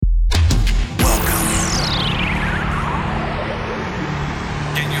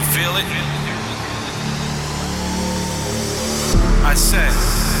it? I said,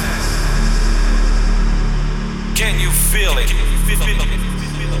 can you feel it?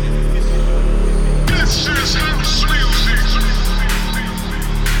 This is house music.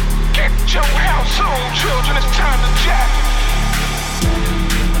 Get your house on, children. It's time to jack.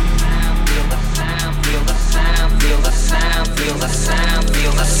 Feel the sound, feel the sound, feel the sound, feel the sound,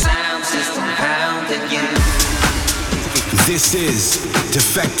 feel the sound system pounding you. This is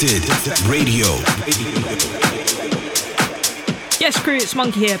Defected Radio. Yes, crew, it's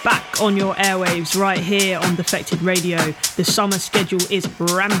Monki here, back on your airwaves right here on Defected Radio. The summer schedule is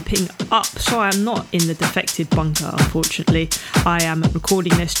ramping up, so I am not in the Defected bunker, unfortunately. I am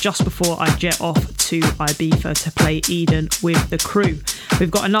recording this just before I jet off to Ibiza to play Eden with the crew. We've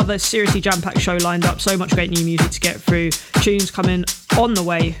got another seriously jam-packed show lined up, so much great new music to get through. Tunes coming on the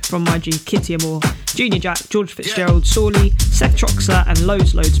way from my G, Kitty Amor, Junior Jack, George Fitzgerald, Sorley, Seth Troxler and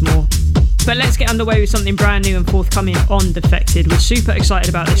loads more. But let's get underway with something brand new and forthcoming on Defected. We're super excited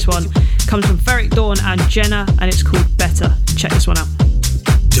about this one. It comes from Ferreck, Dawn and Jena, and it's called Better. Check this one out.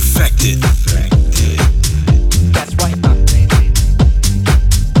 Defected. That's right.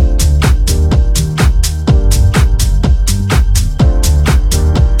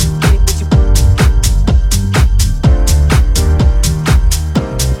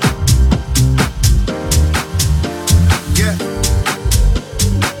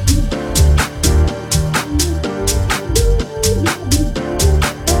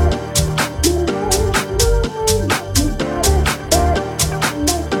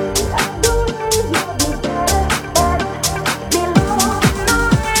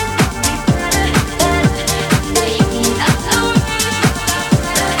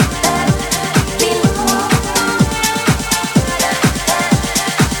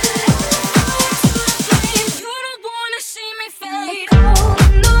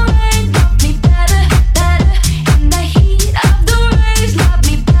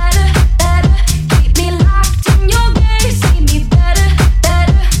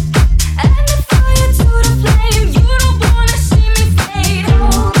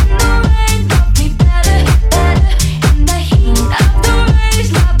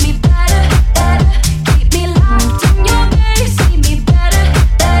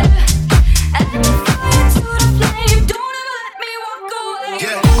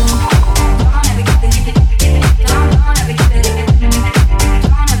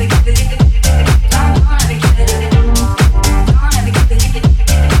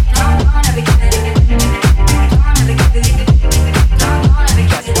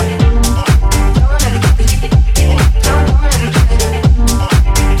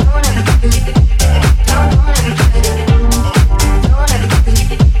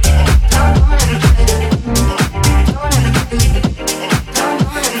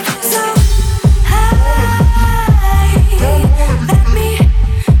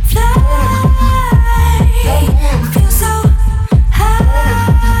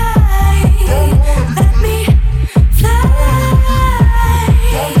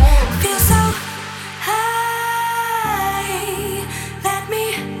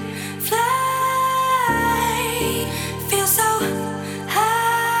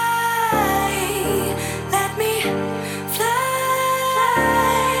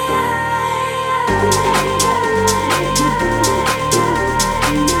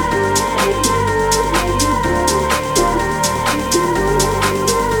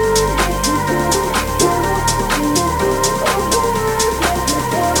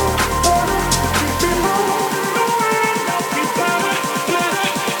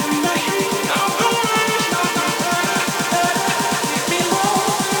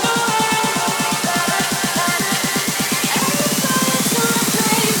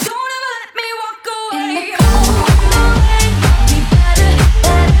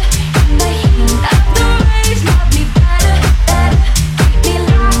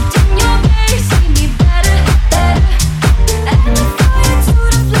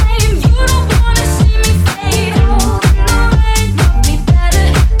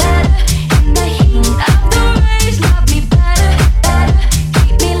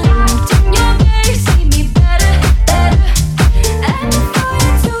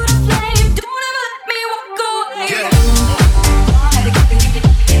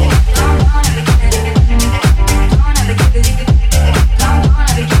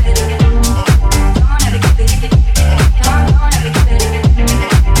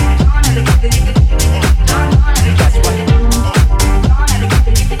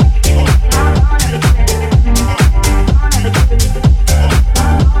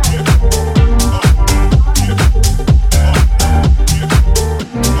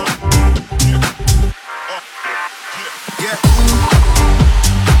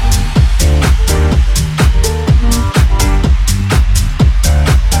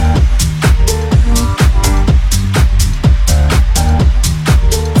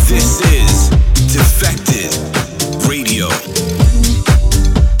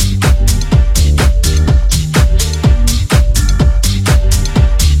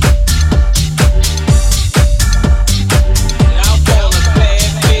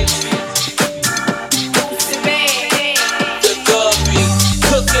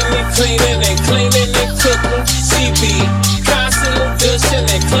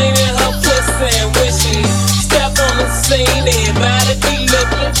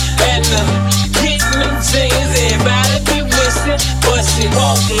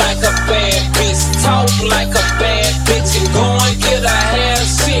 like a bad bitch, talk like a bad bitch, and go and get a hair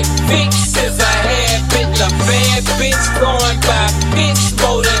shit fixed as a habit. The bad bitch going by bitch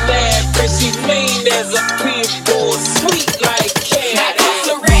more than average. She mean as a pit bull, sweet like cat. Now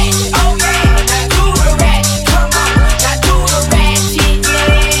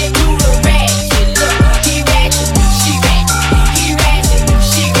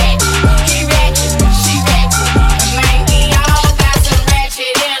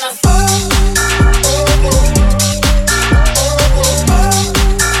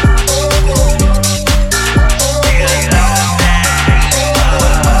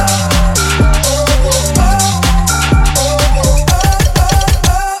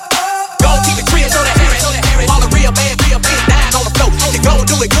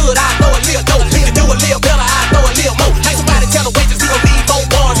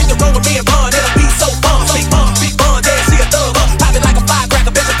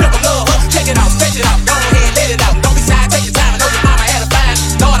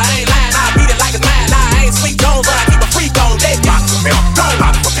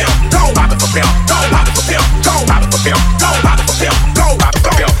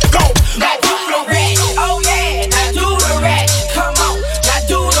do the ratchet, oh yeah. Now do the ratchet, come on. Now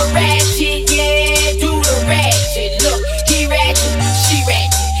do the ratchet, yeah. Do the ratchet, look, he ratchet, she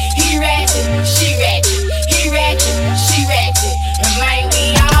ratchet, he ratchet, she ratchet, he ratchet, she ratchet. Man,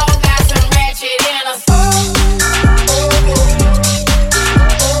 we all got some ratchet in us.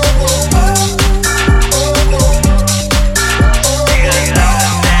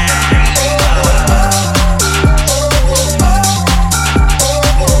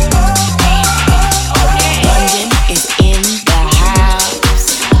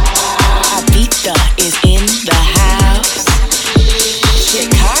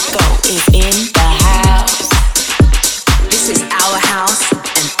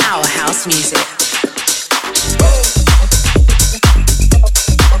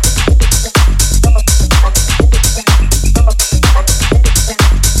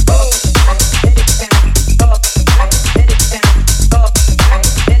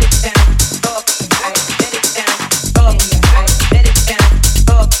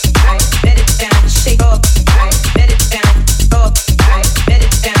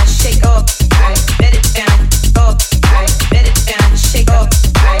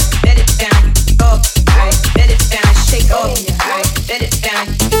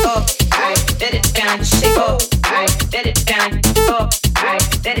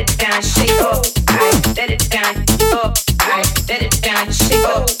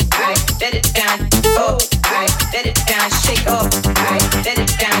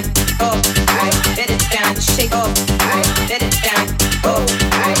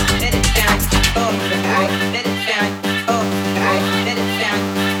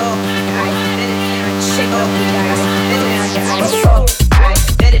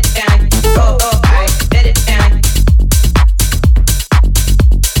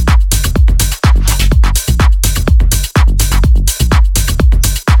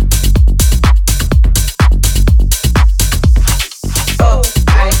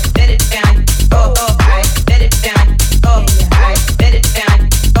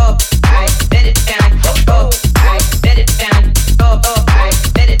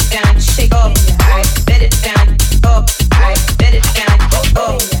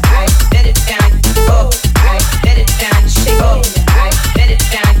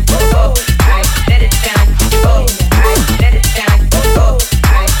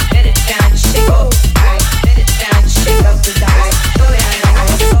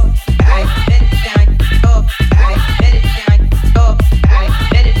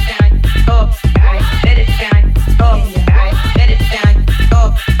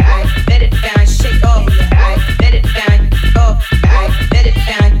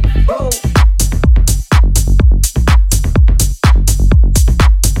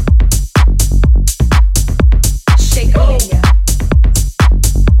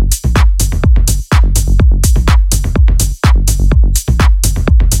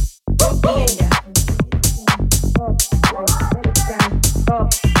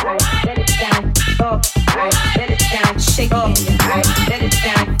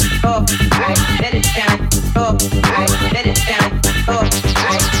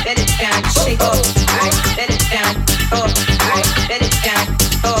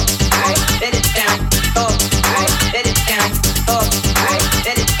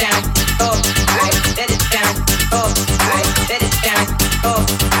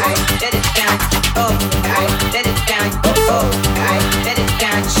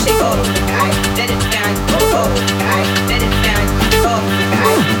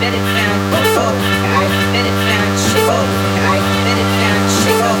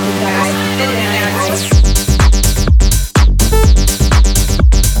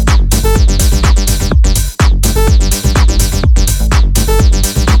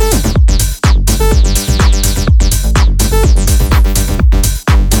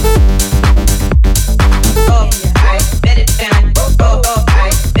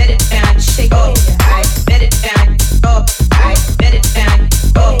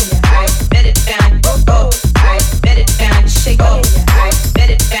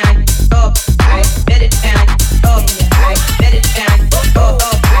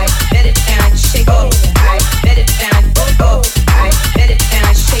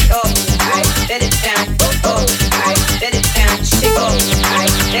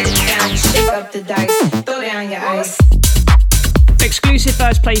 up the dice. Throw down your ice. Exclusive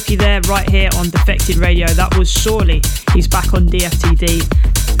first play for you there, right here on Defected Radio. That was Sorley. He's back on DFTD.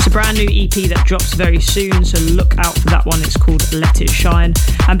 It's a brand new EP that drops very soon, so look out for that one. It's called Let It Shine.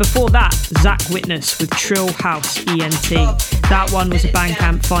 And before that, Zach Witness with Trill House ENT. That one was a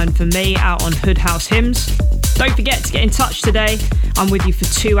Bandcamp find for me, out on Hood House Hymns. Don't forget to get in touch today. I'm with you for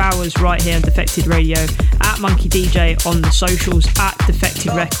 2 hours right here on Defected Radio, at Monki DJ on the socials, at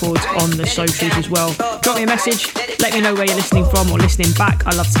Defected Records on the socials as well. Drop me a message, let me know where you're listening from or listening back.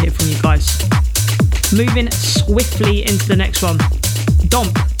 I'd love to hear from you guys. Moving swiftly into the next one.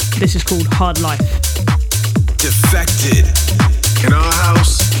 Dompe, this is called Hard Life. Defected. In our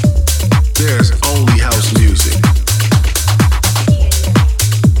house, there's only house music.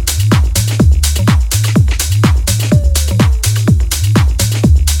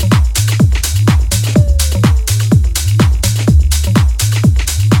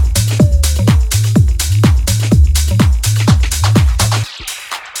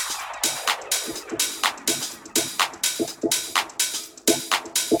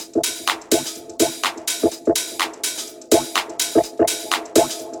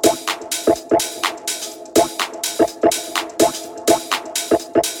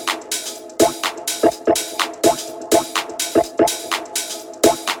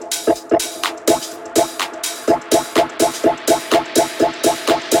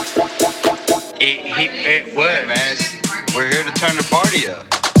 What, man? We're here to turn the party up.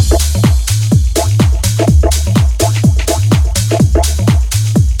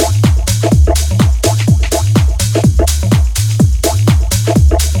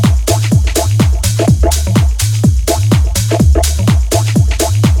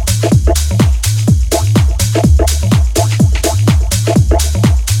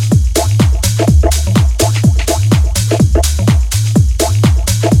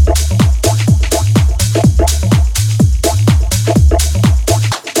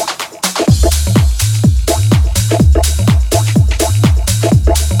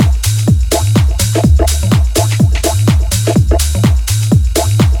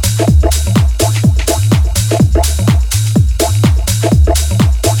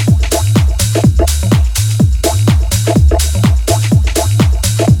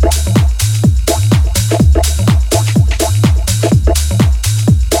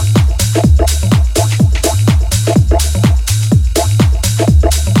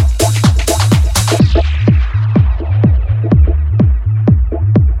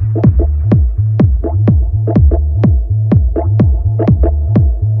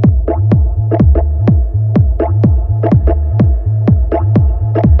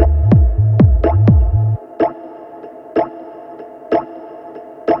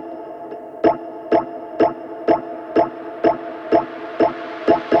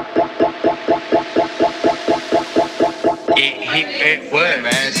 What,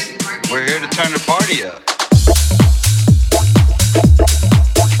 man? We're here to turn the party up.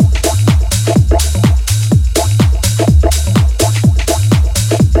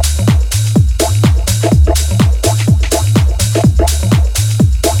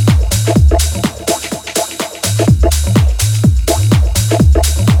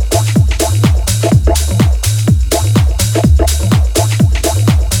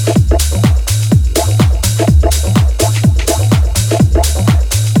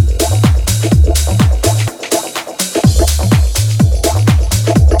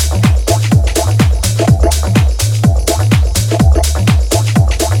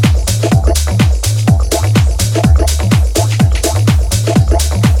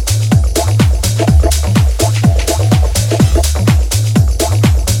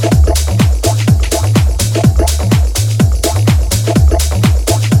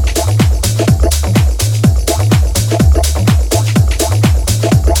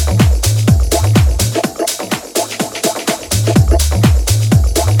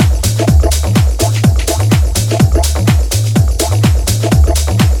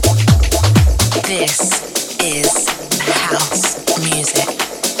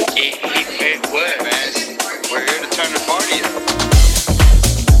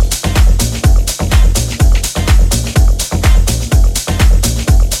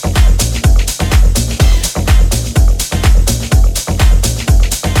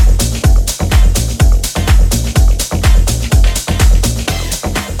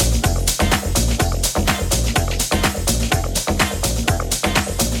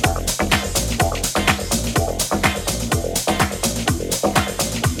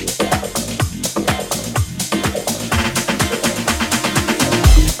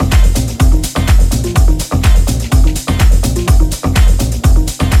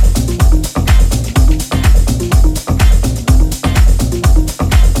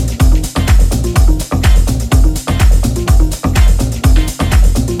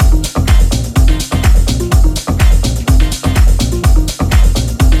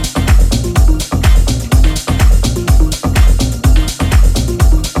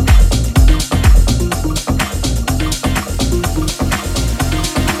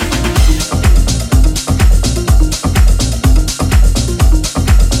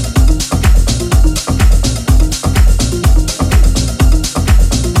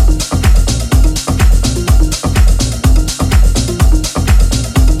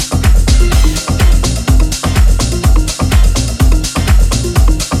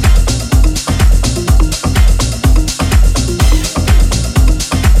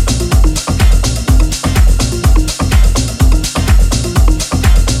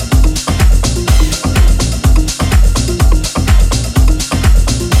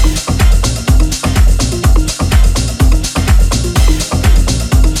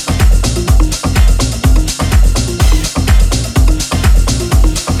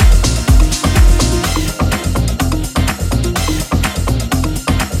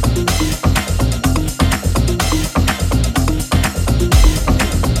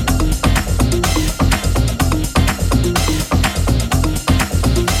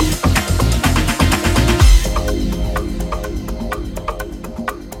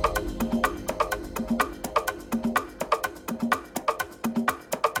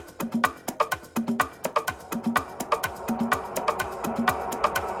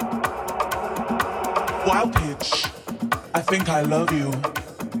 I love you,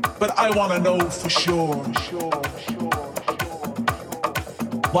 but I wanna know for sure.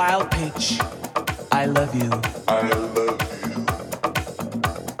 Wild pitch, I love you. I love you.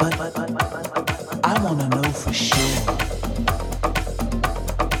 But I wanna know for sure.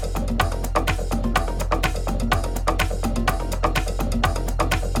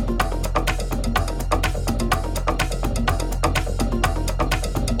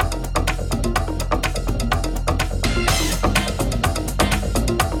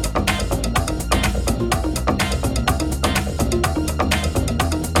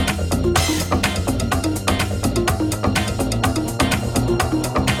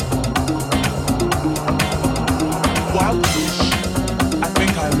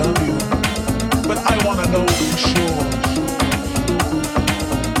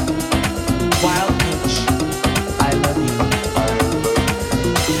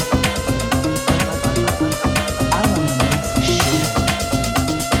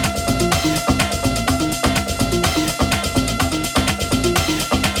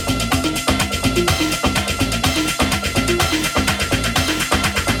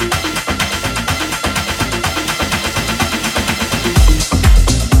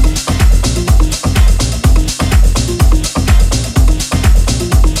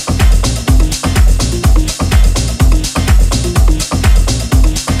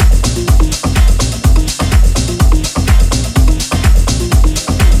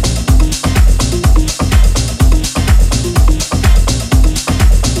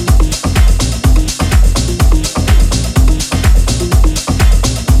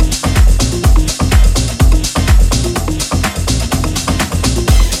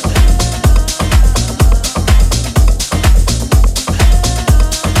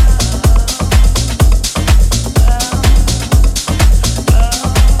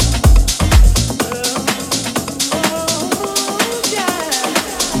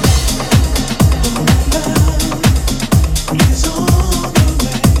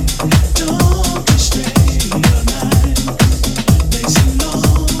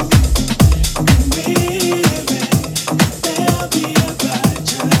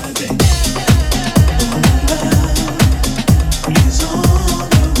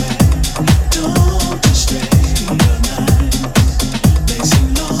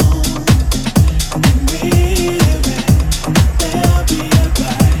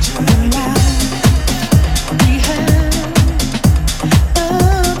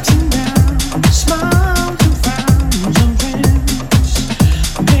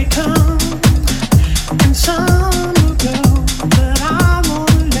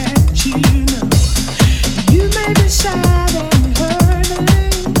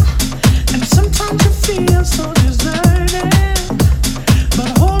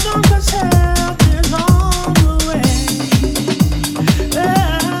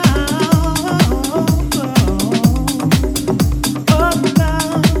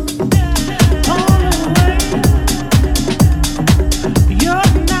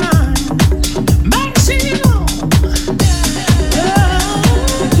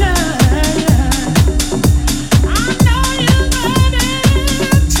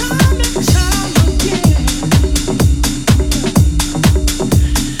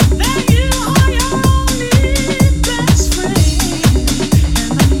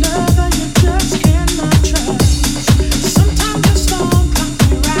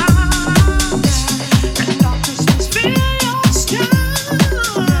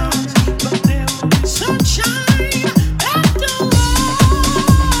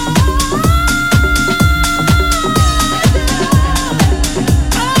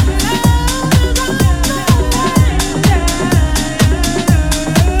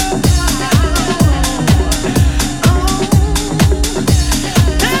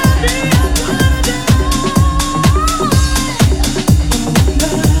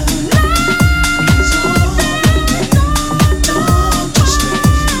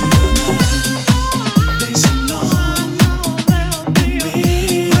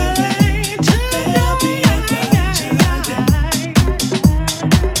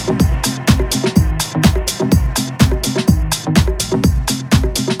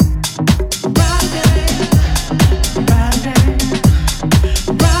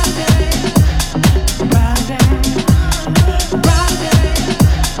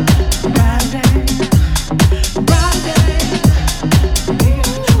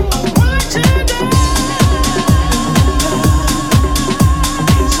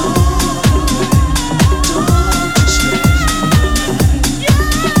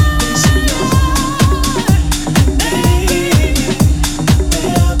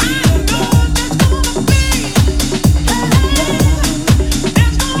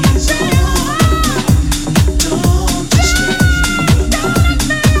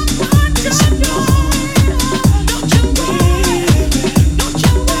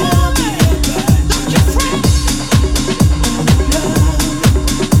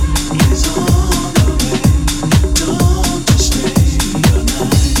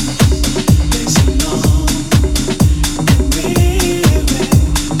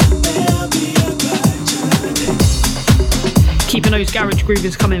 garage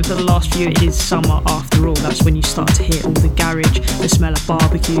groovers coming for the last few. It is summer after all. That's when you start to hear all the garage, the smell of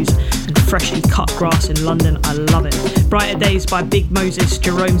barbecues and freshly cut grass in London. I love it. Brighter Days by Big Moses,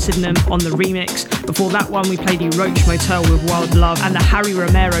 Jerome, Sydenham on the remix. Before that one, we played you Roach, Motel with Wild Love and the Harry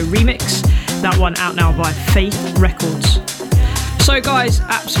Romero remix. That one out now by Faith Records. So guys,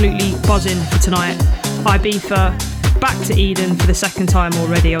 absolutely buzzing for tonight. Ibiza, back to Eden for the second time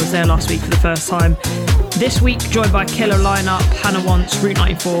already. I was there last week for the first time. This week, joined by killer lineup, Hannah Wants, Route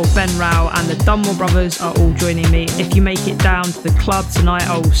 94, Ben Rao and the Dunmore Brothers are all joining me. If you make it down to the club tonight,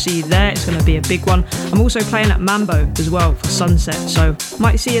 I will see you there. It's going to be a big one. I'm also playing at Mambo as well for Sunset, so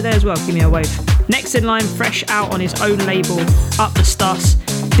might see you there as well. Give me a wave. Next in line, fresh out on his own label, Up the Stuss.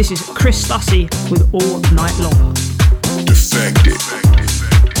 This is Chris Stussy with All Night Long. Defected.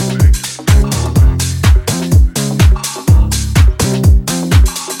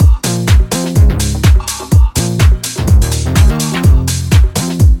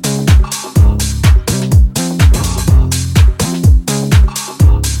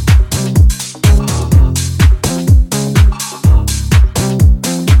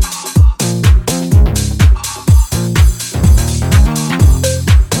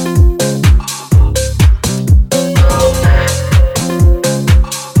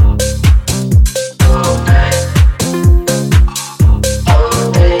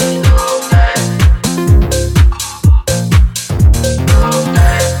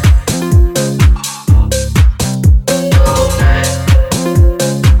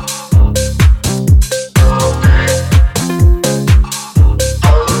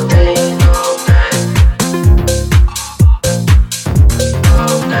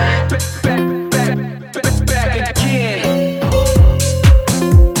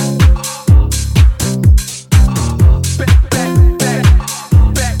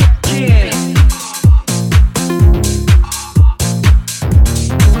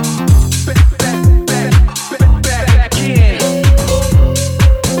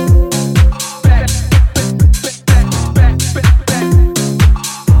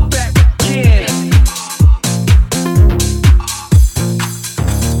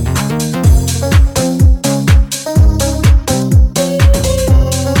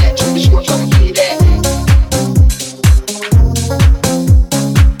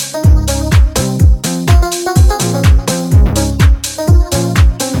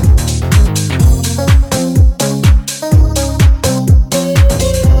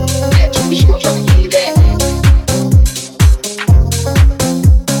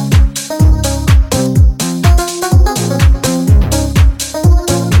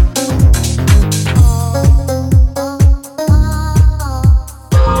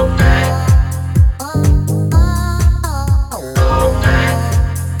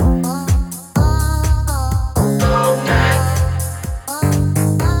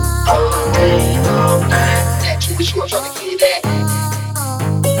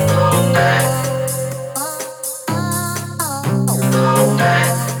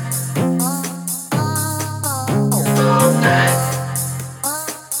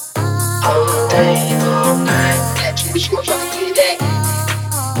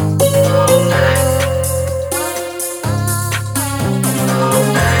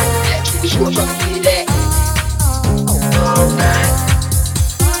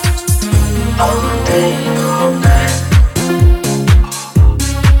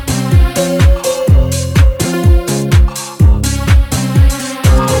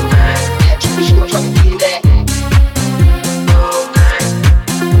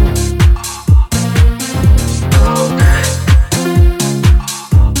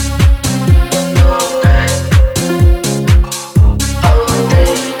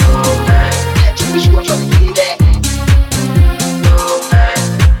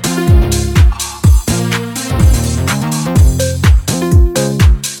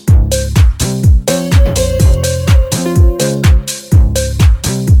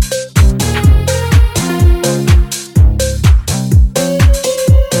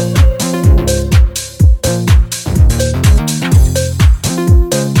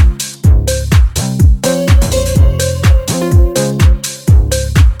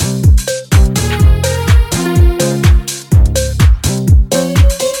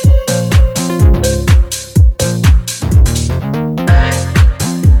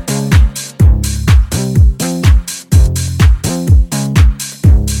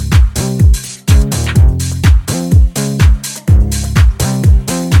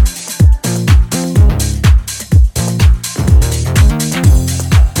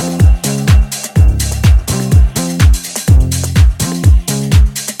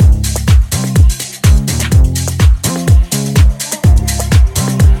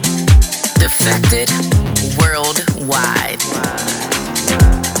 Defected worldwide.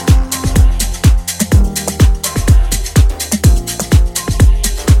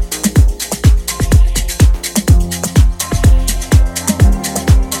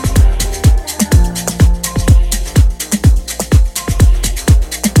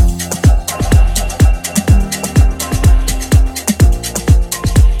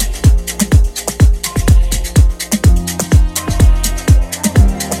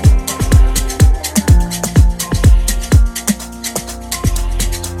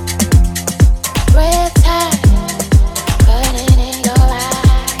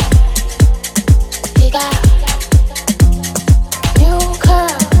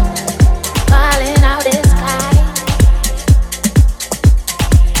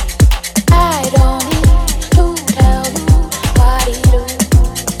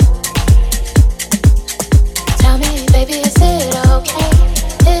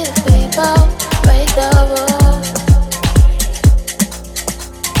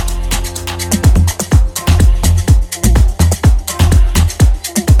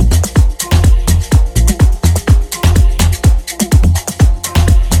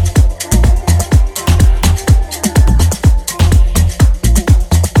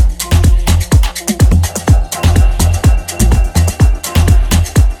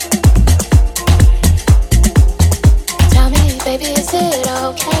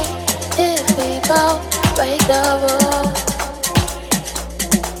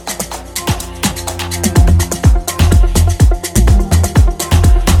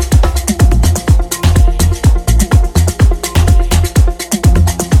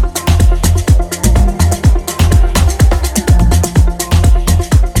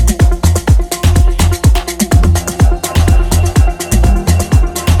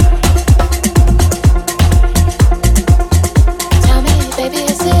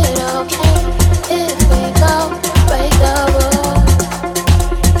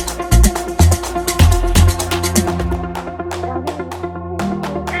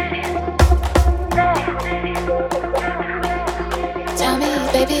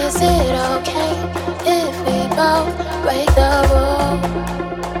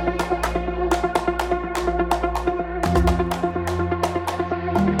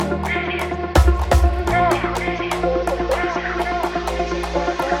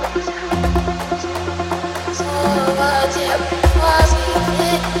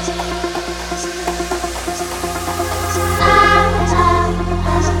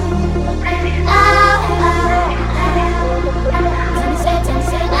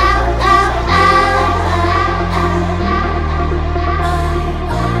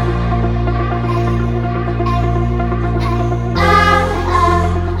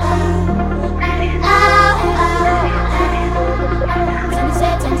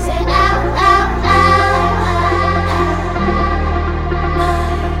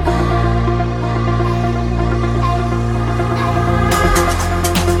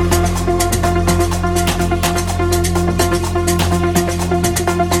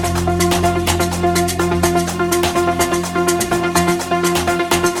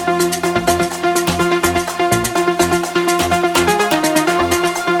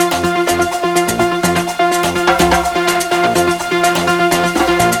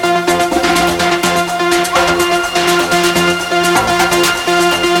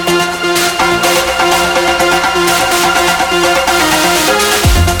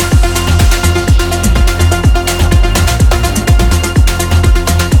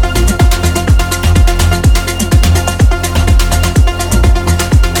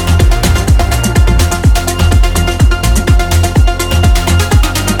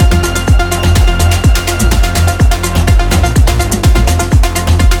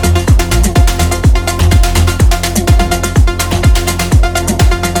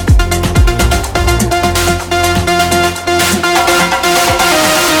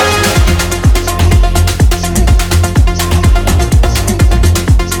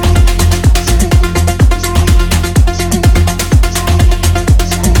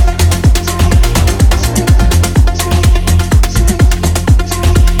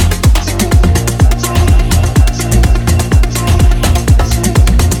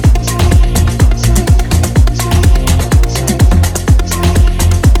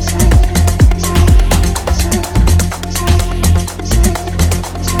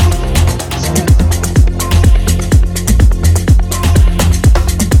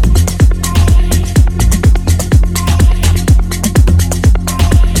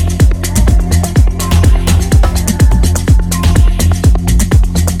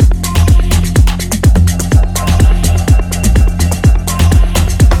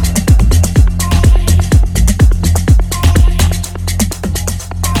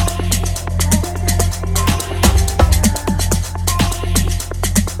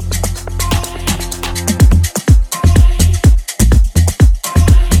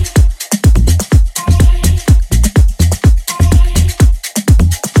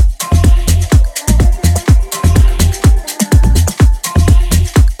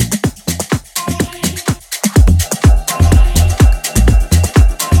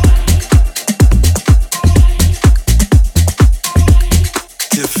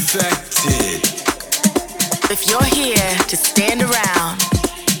 you're here to stand around,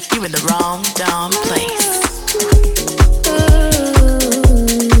 you're in the wrong darn place.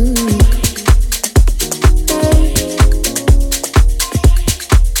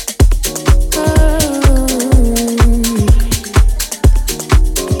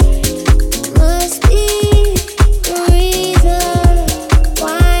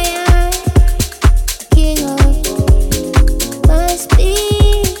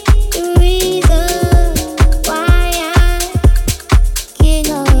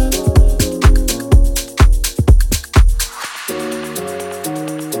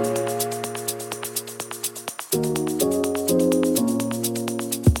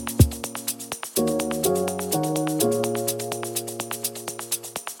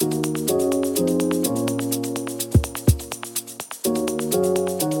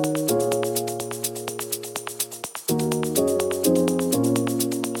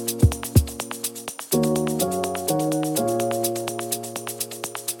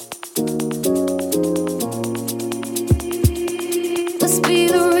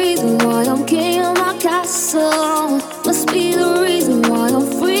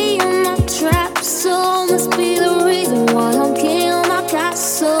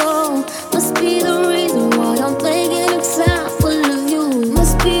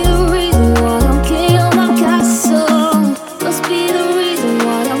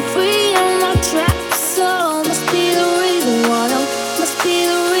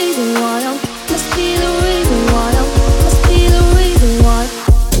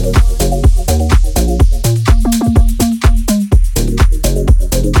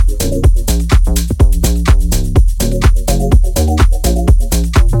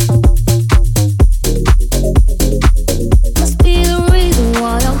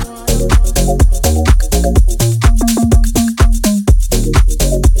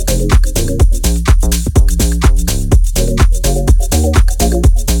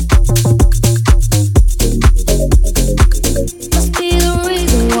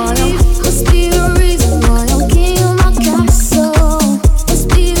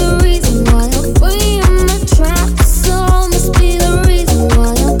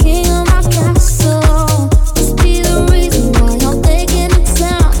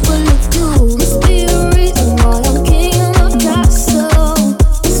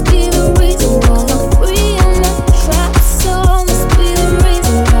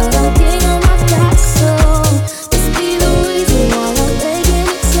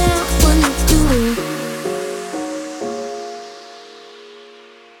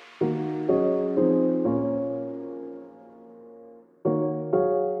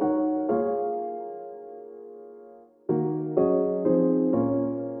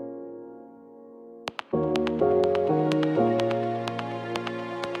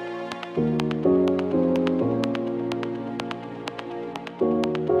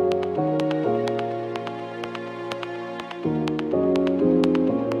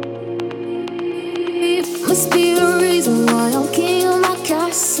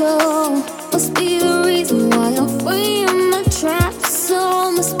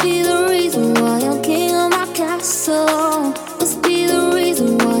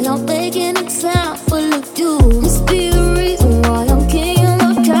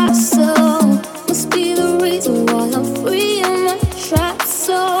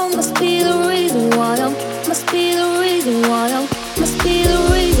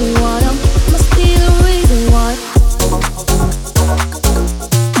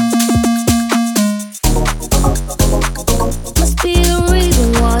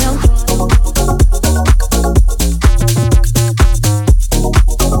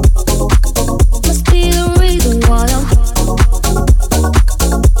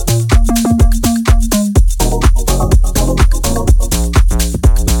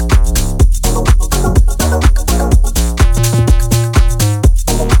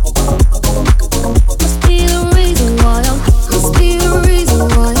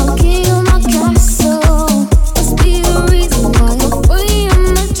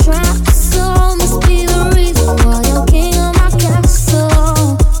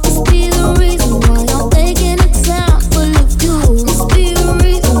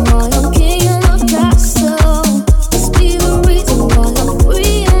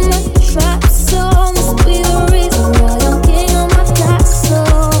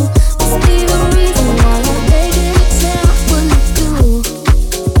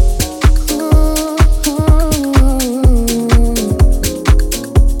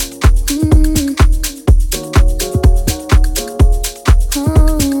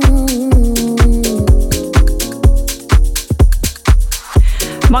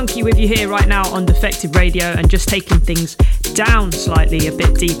 Monki with you here right now on Defected Radio, and just taking things down slightly, a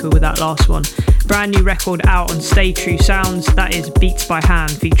bit deeper with that last one. Brand new record out on Stay True Sounds, that is Beats by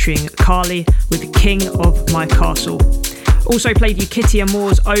Hand featuring Carly with King of My Castle. Also played you Kitty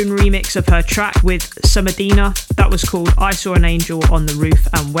Amor's own remix of her track with Somadina, that was called I Saw an Angel on the Roof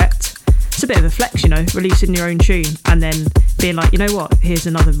and Wept. It's a bit of a flex, you know, releasing your own tune and then being like, you know what, here's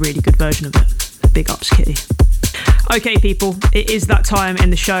another really good version of it. Big ups, Kitty. Okay, people, it is that time in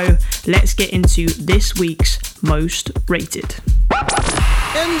the show. Let's get into this week's Most Rated.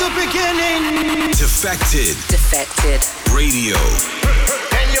 In the beginning, Defected Radio.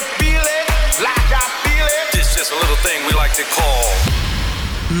 Can you feel it like I feel it? It's just a little thing we like to call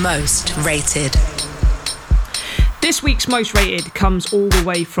Most Rated. This week's Most Rated comes all the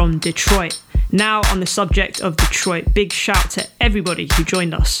way from Detroit. Now on the subject of Detroit, big shout to everybody who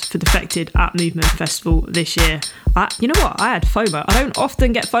joined us for Defected at Movement Festival this year. You know what? I had FOMO. I don't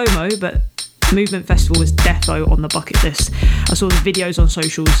often get FOMO, but Movement Festival was defo on the bucket list. I saw the videos on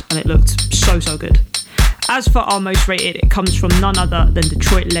socials and it looked so good. As for our Most Rated, it comes from none other than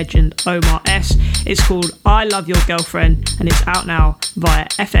Detroit legend Omar S. It's called I Love Your Girlfriend and it's out now via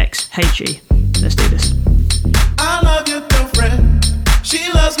FXHE. Let's do this. I love your girlfriend. She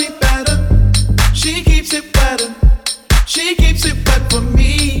loves me better. She keeps it better. She keeps it wet for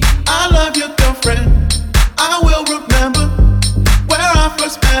me. I love your girlfriend. I will remember where I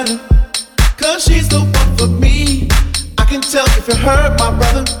first met her, 'cause she's the one for me. I can tell if you hurt my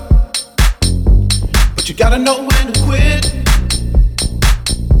brother, but you gotta know when to quit.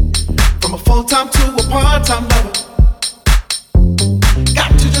 From a full-time to a part-time lover,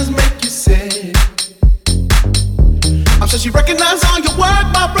 got to just make you sick. I'm sure she recognizes all your work,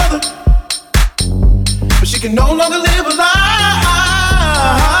 my brother, but she can no longer live a lie.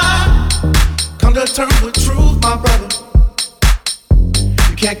 Come to terms with truth, my brother.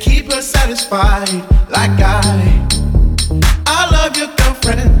 You can't keep her satisfied like I love your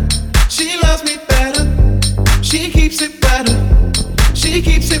girlfriend. She loves me better. She keeps it better. She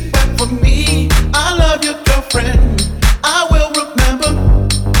keeps it wet for me. I love your girlfriend. I will remember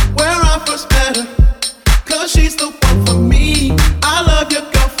where I first met her, 'cause she's the one for me. I love your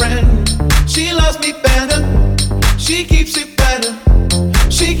girlfriend. She loves me better. She keeps it better.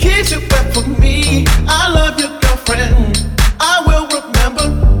 She keeps it wet for me. I love your girlfriend. I will remember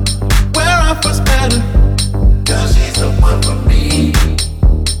where I first met her, 'cause she's the one for me.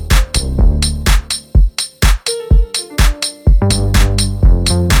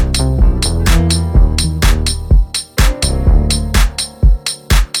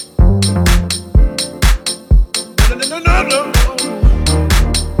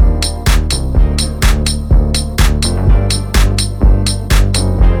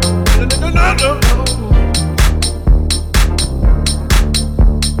 No. No.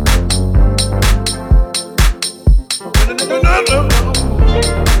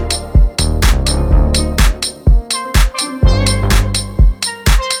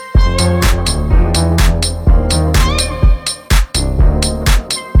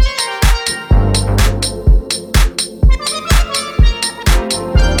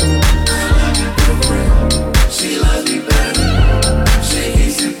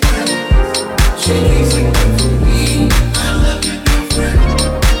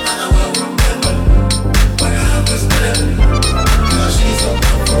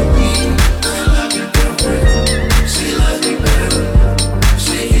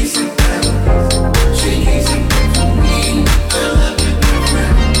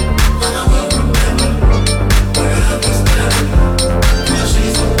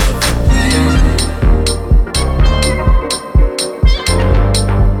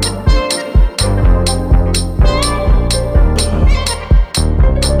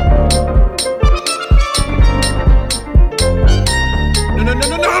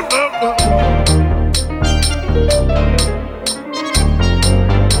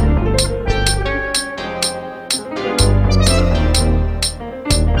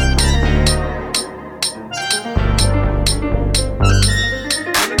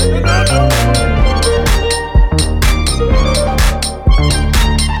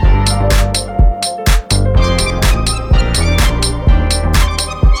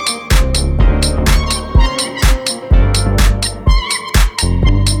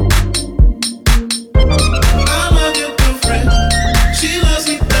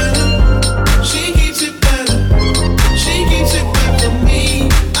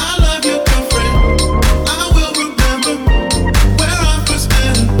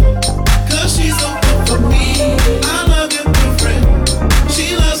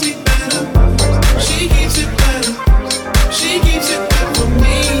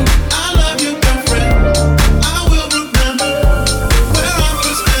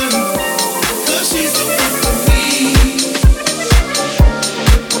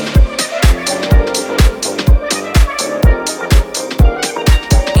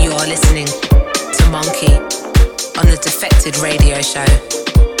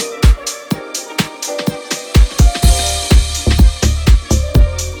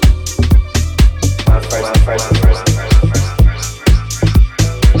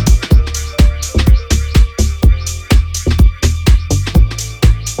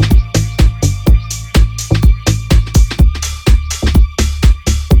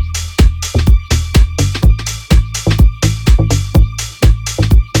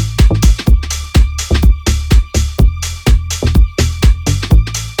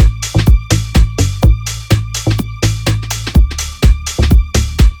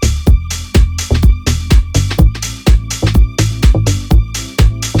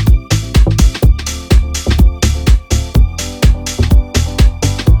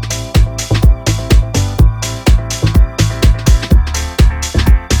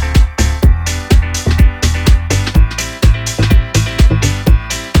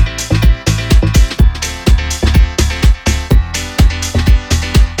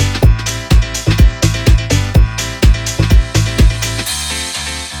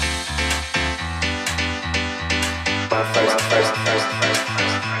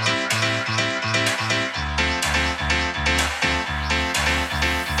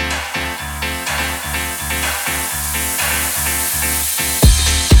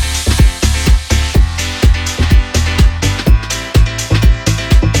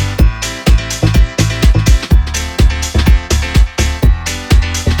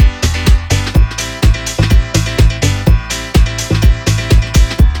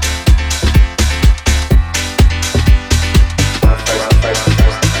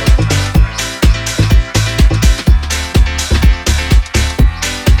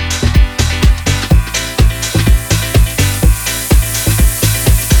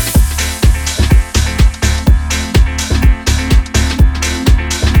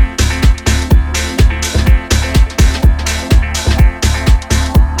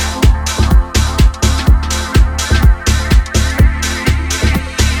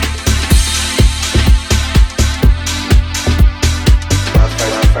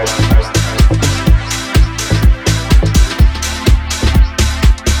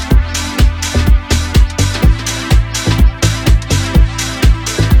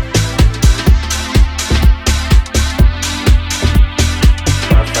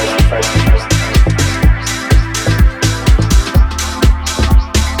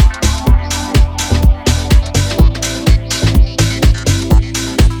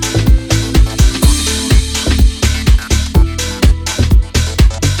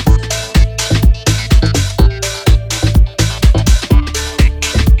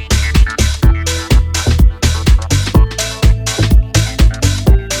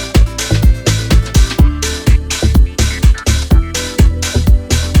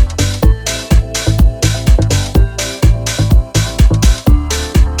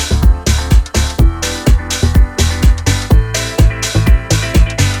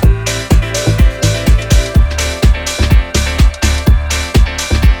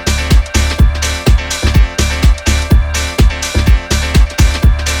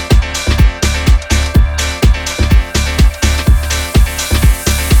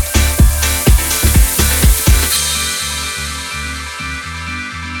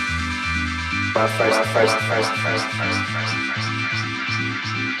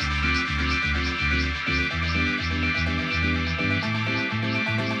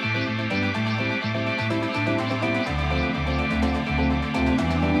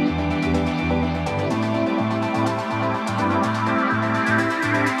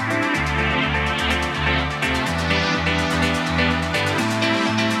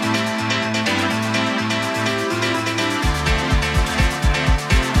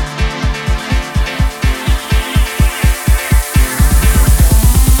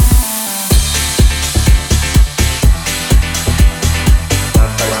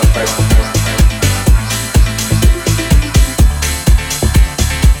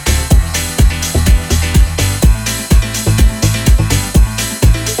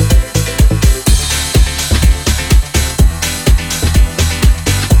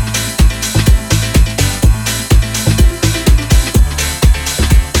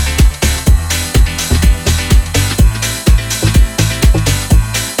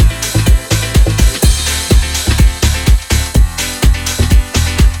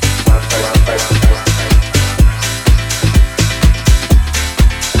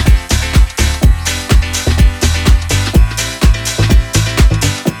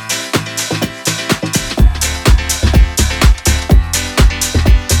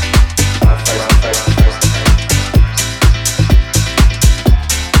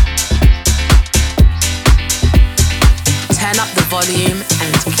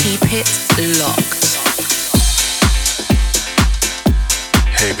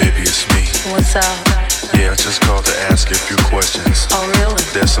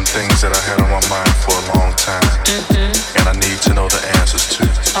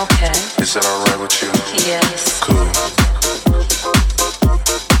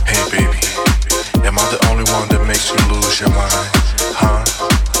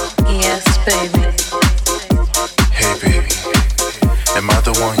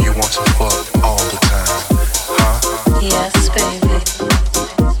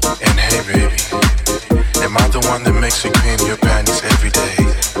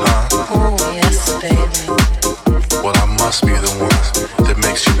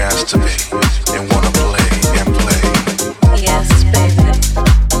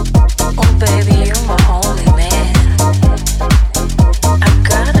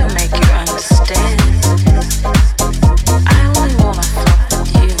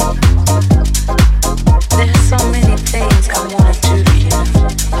 Things I wanna do to you.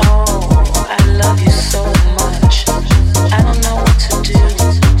 Oh, I love you so much.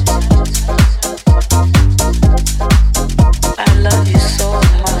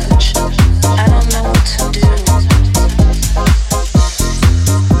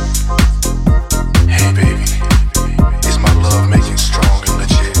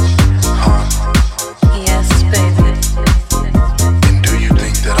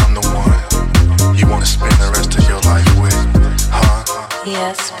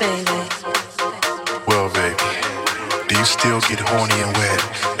 Yes, baby. Well, baby, do you still get horny and wet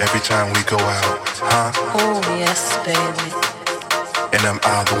every time we go out, huh? Oh, yes, baby. And am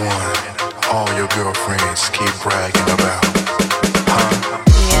I the one all your girlfriends keep bragging about, huh?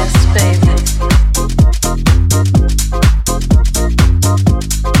 Yes, baby.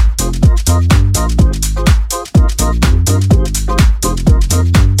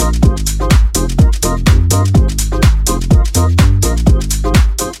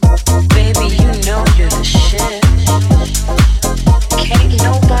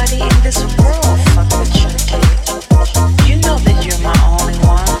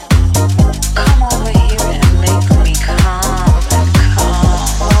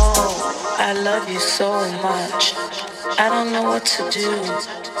 To do.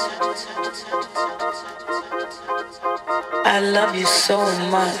 I love you so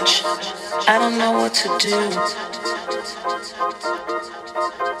much. I don't know what to do.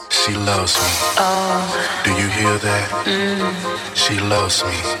 She loves me. Oh. Do you hear that? She loves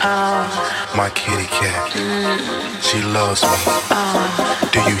me. Oh. My kitty cat. She loves me.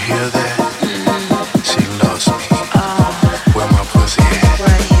 Do you hear that? She loves me. Where my pussy at?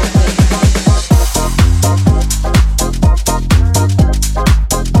 Right here.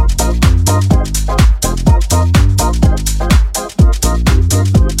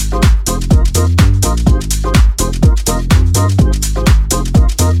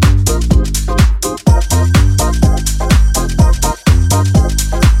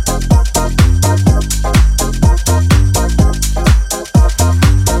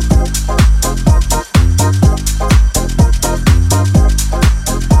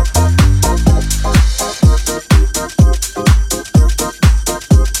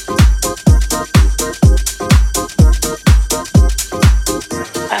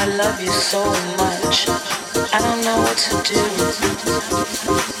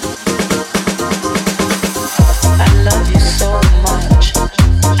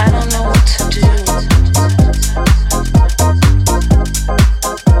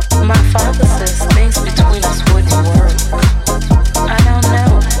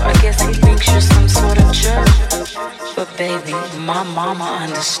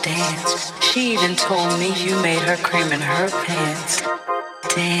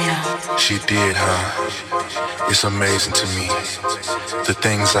 She did, huh? It's amazing to me, the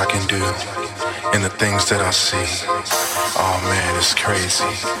things I can do and the things that I see. Oh man, it's crazy,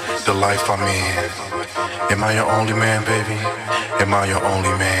 the life I'm in. Am I your only man, baby? Am I your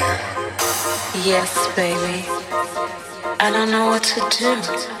only man? Yes, baby. I don't know what to do.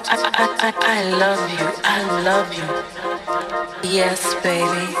 I love you. I love you. Yes,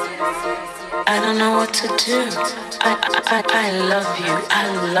 baby. I don't know what to do. I love you. I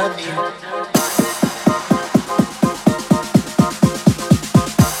love you.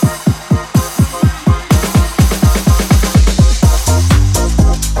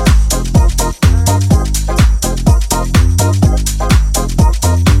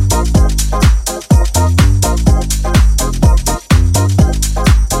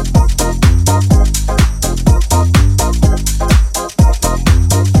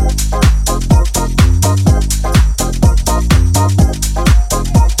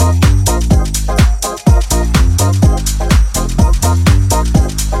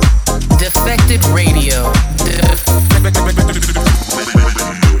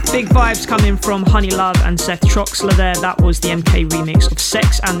 Coming from HoneyLuv and Seth Troxler there, that was the MK remix of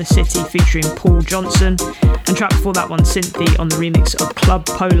Sex and the City featuring Paul Johnson, and track before that one, Cinthie on the remix of Club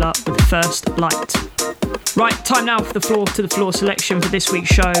Polar with First Light. Right, time now for the floor to the floor selection for this week's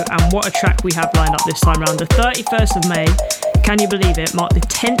show, and what a track we have lined up this time round. The 31st of May, can you believe it, marked the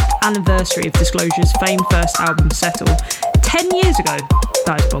 10th anniversary of Disclosure's famed first album, Settle. 10 years ago.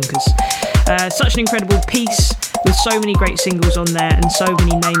 That is bonkers. Such an incredible piece with so many great singles on there and so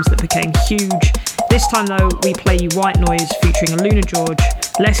many names that became huge. This time though, we play you White Noise featuring Luna George.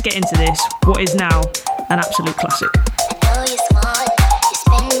 Let's get into this, what is now an absolute classic. I know you're smart, you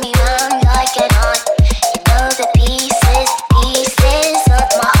spin me round like an art. You know the pieces of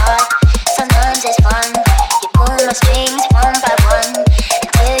my heart. Sometimes it's fun, you pull my strings one by one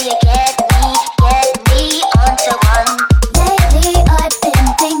until you get me onto one. Lately I've been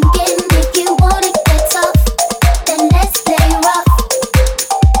thinking, if you wanna get tough, then let's play rough.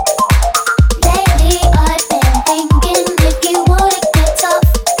 Lately I've been thinking, if you wanna get tough,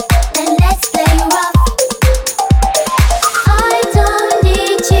 then let's play rough.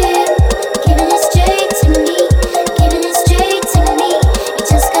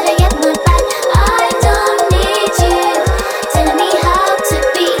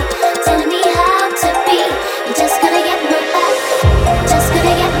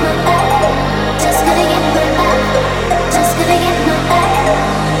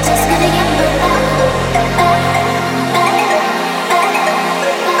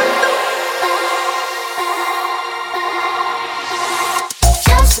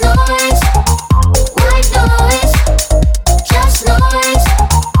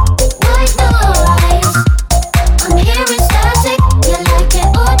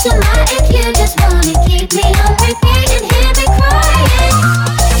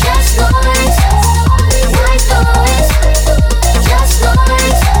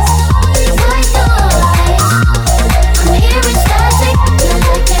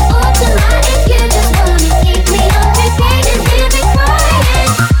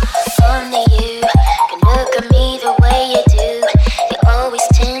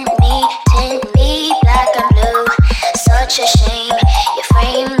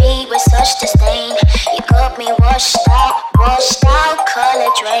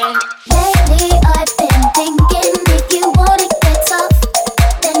 mind. Lately I've been thinking, if you wanna get tough,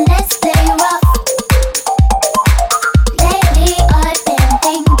 then let's play rough. Lately I've been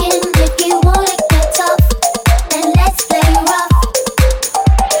thinking, if you wanna get tough, then let's play rough.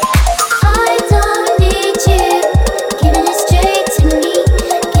 I don't need you giving it straight to me,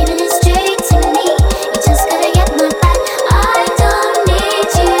 giving it straight to me. You just gotta get my back. I don't need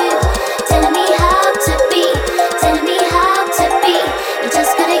you telling me how to be, telling me how to be. You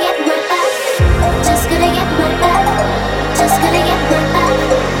just gotta get my back, just gotta get my back, just gotta get my back,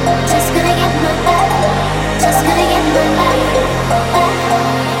 just gotta get my back, just gotta get my back.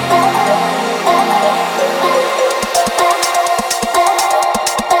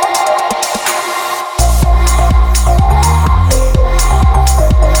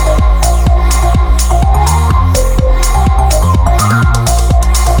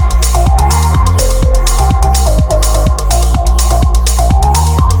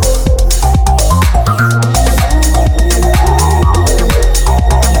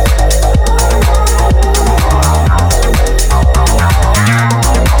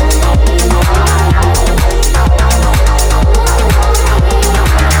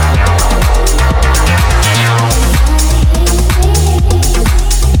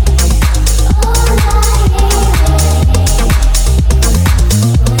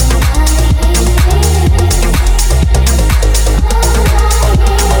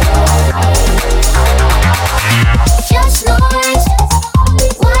 Just noise,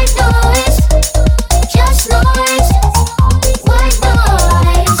 white noise. Just noise, white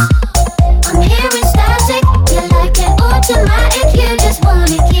noise. I'm hearing static, you're like an automatic. You just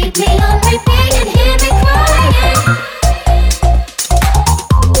wanna keep me on repeat and hear me crying.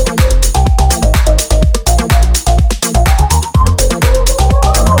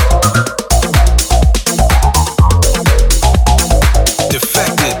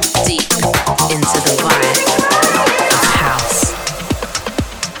 Defected. Deep into the vibe of house.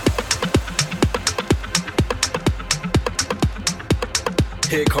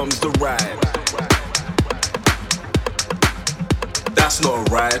 Here comes the ride. That's not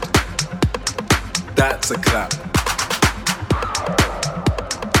a ride. That's a clap.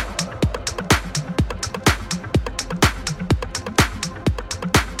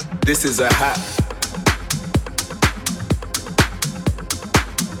 This is a hat.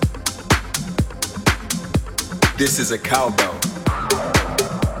 This is a cowbell.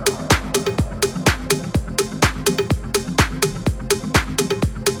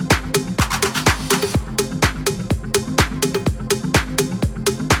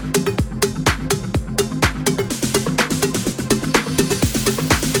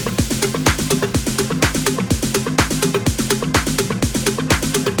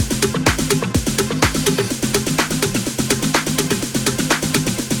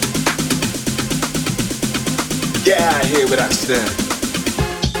 Get out of here with that stand.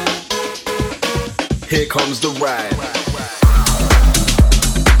 Here comes the ride.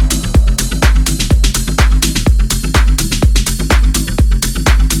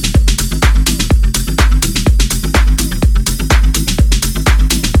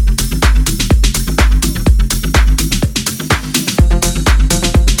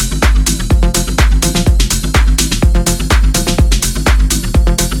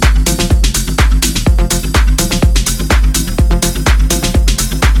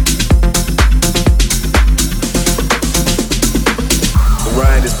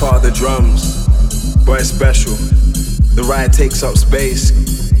 Drums, but it's special. The ride takes up space,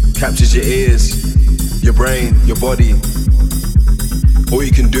 captures your ears, your brain, your body. All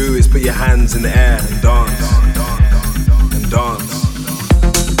you can do is put your hands in the air and dance, and dance.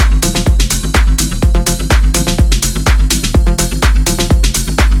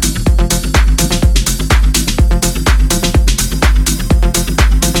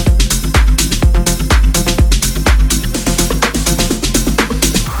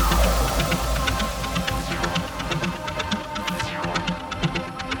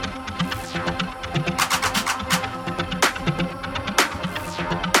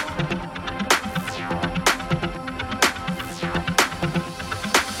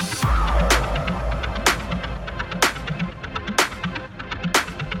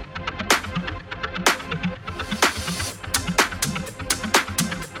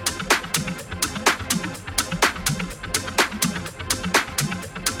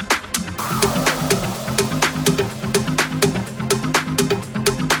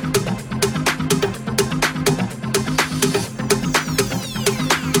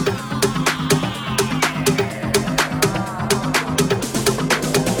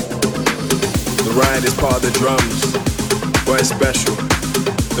 The ride is part of the drums, but it's special.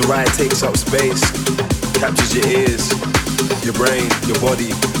 The The ride takes up space, captures your ears, your brain, your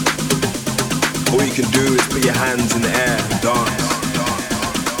body. All you can do is put your hands in the air and dance.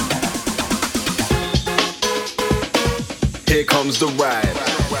 Here comes the ride.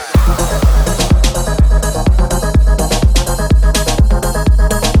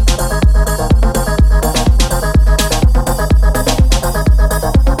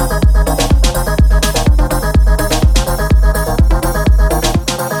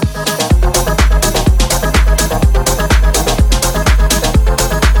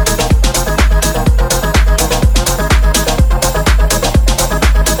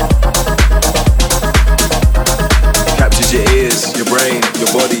 Your brain, your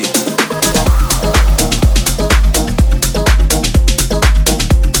body.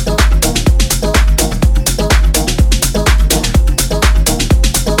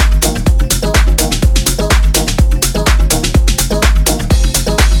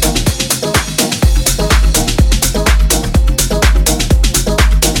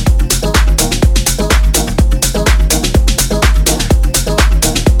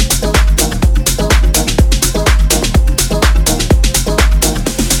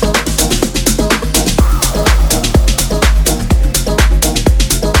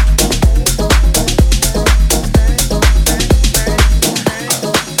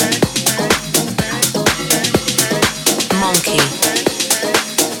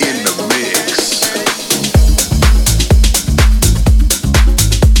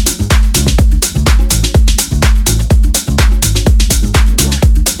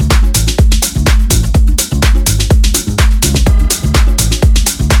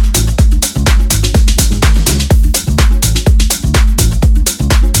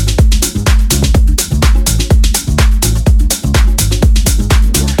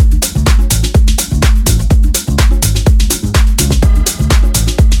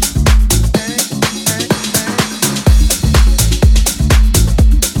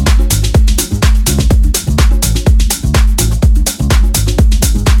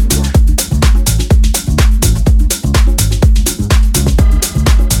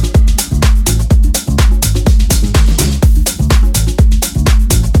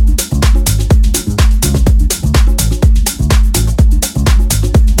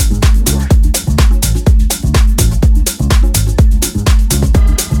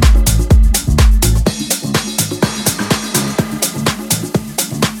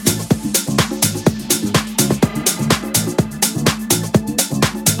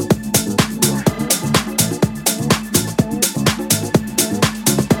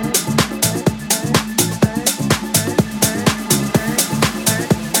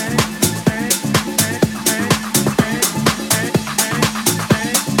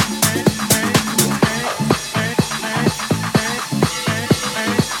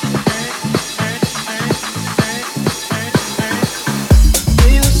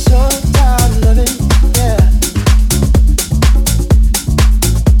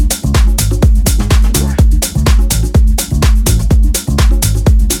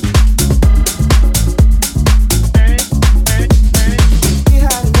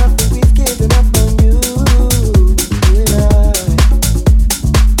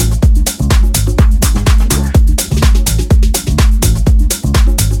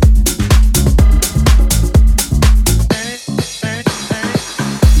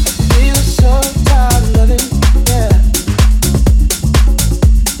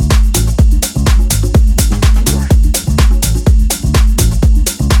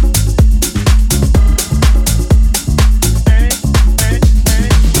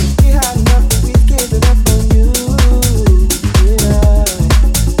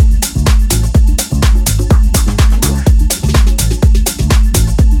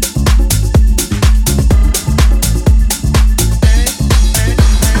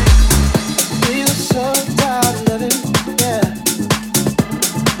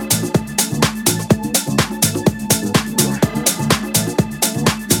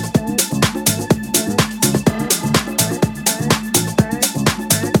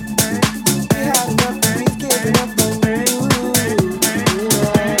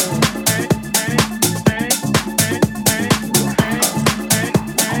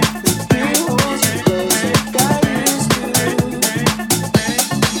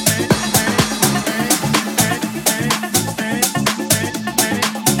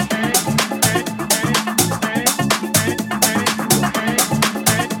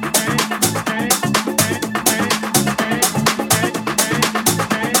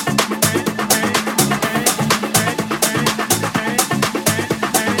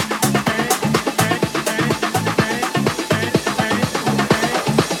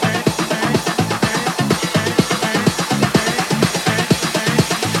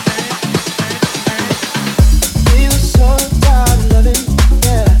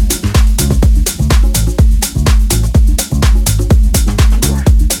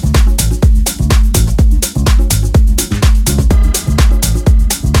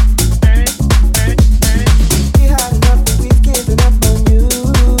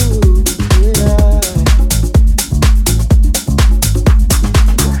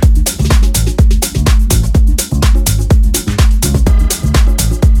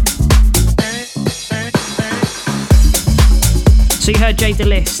 DJ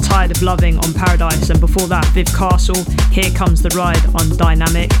DeList, Tired of Loving on Paradise, and before that Viv Castle, Here Comes the Ride on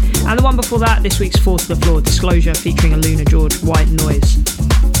Dynamic, and the one before that, this week's Four to the Floor, Disclosure featuring Aluna George, White Noise.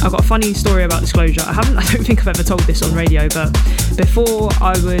 I've got a funny story about Disclosure. I don't think I've ever told this on radio, but before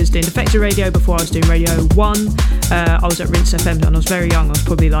I was doing Defected Radio, before I was doing Radio 1, I was at Rinse FM and I was very young. I was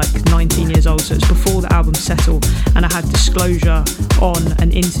probably like 19 years old, so it's before the album Settle, and I had Disclosure on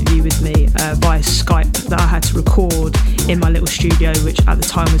an interview with me via Skype that I had to record in my little studio, which at the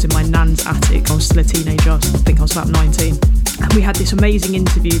time was in my nan's attic. I was still a teenager, I think I was about 19. And we had this amazing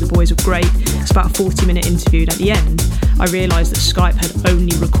interview, the boys were great. It's about a 40-minute interview, and at the end I realised that Skype had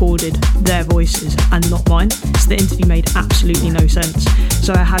only recorded their voices and not mine, so the interview made absolutely no sense.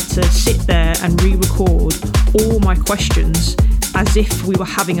 So I had to sit there and re-record all my questions as if we were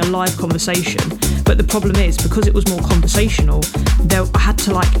having a live conversation. But the problem is, because it was more conversational, I had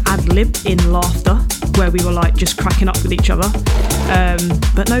to like ad-lib in laughter where we were like just cracking up with each other,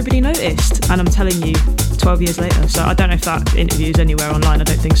 but nobody noticed, and I'm telling you, 12 years later. So I don't know if that interview is anywhere online, I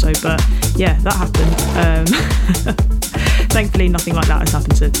don't think so, but yeah, that happened. Thankfully nothing like that has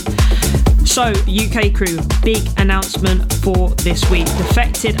happened since. So, UK crew, big announcement for this week.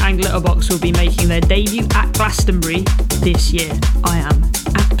 Defected and Glitterbox will be making their debut at Glastonbury this year. I am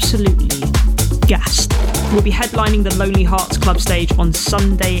absolutely gassed. We'll be headlining the Lonely Hearts Club stage on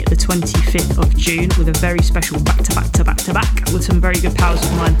Sunday the 25th of June with a very special back-to-back with some very good pals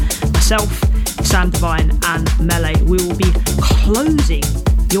of mine, myself, Sam Divine and Melee. We will be closing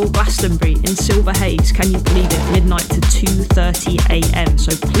your Glastonbury in Silver Haze, can you believe it, midnight to 2:30am,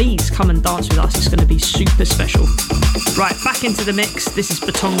 so please come and dance with us, it's going to be super special. Right, back into the mix, this is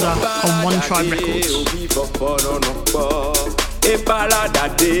Batonga on One Tribe Records.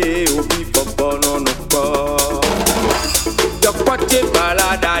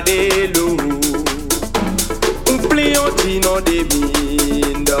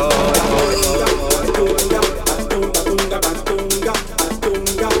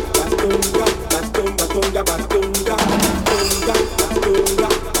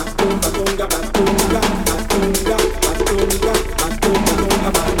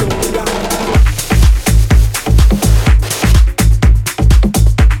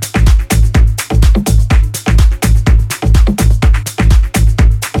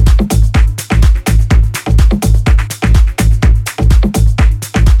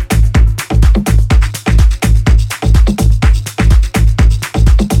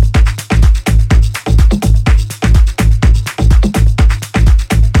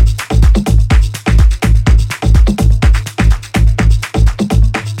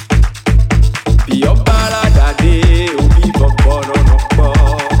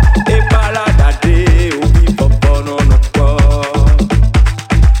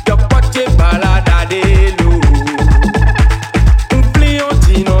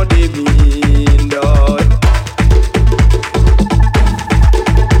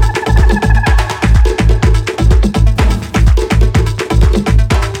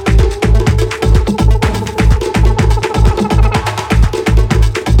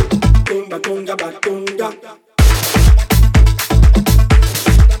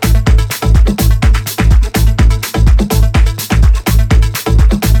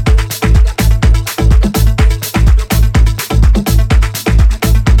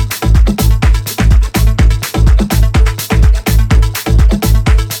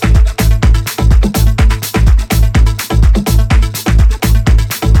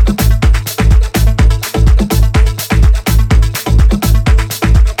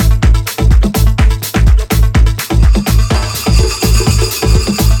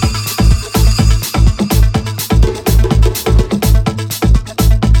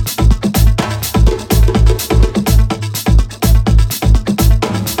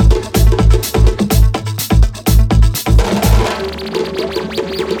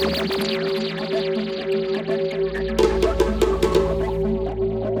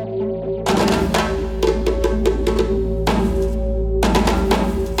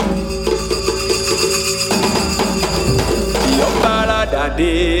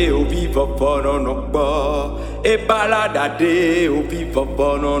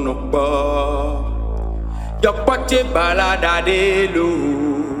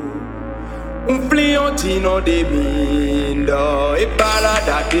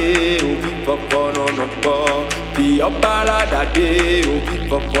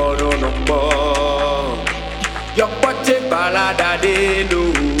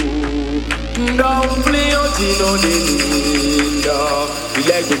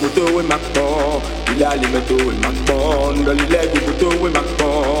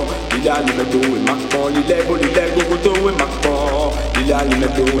 Lilali me do it macbon, lilego go do it macbon. Lilali me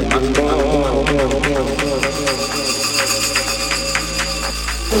do it macbon.